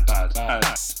 Bad. Bad. Bad.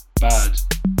 Bad.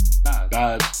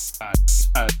 Bad.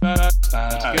 Bad.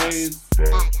 Bad gays.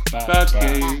 Bad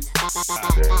gays. Bad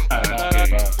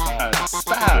gays.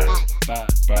 Bad.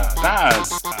 Bad.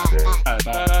 Bad.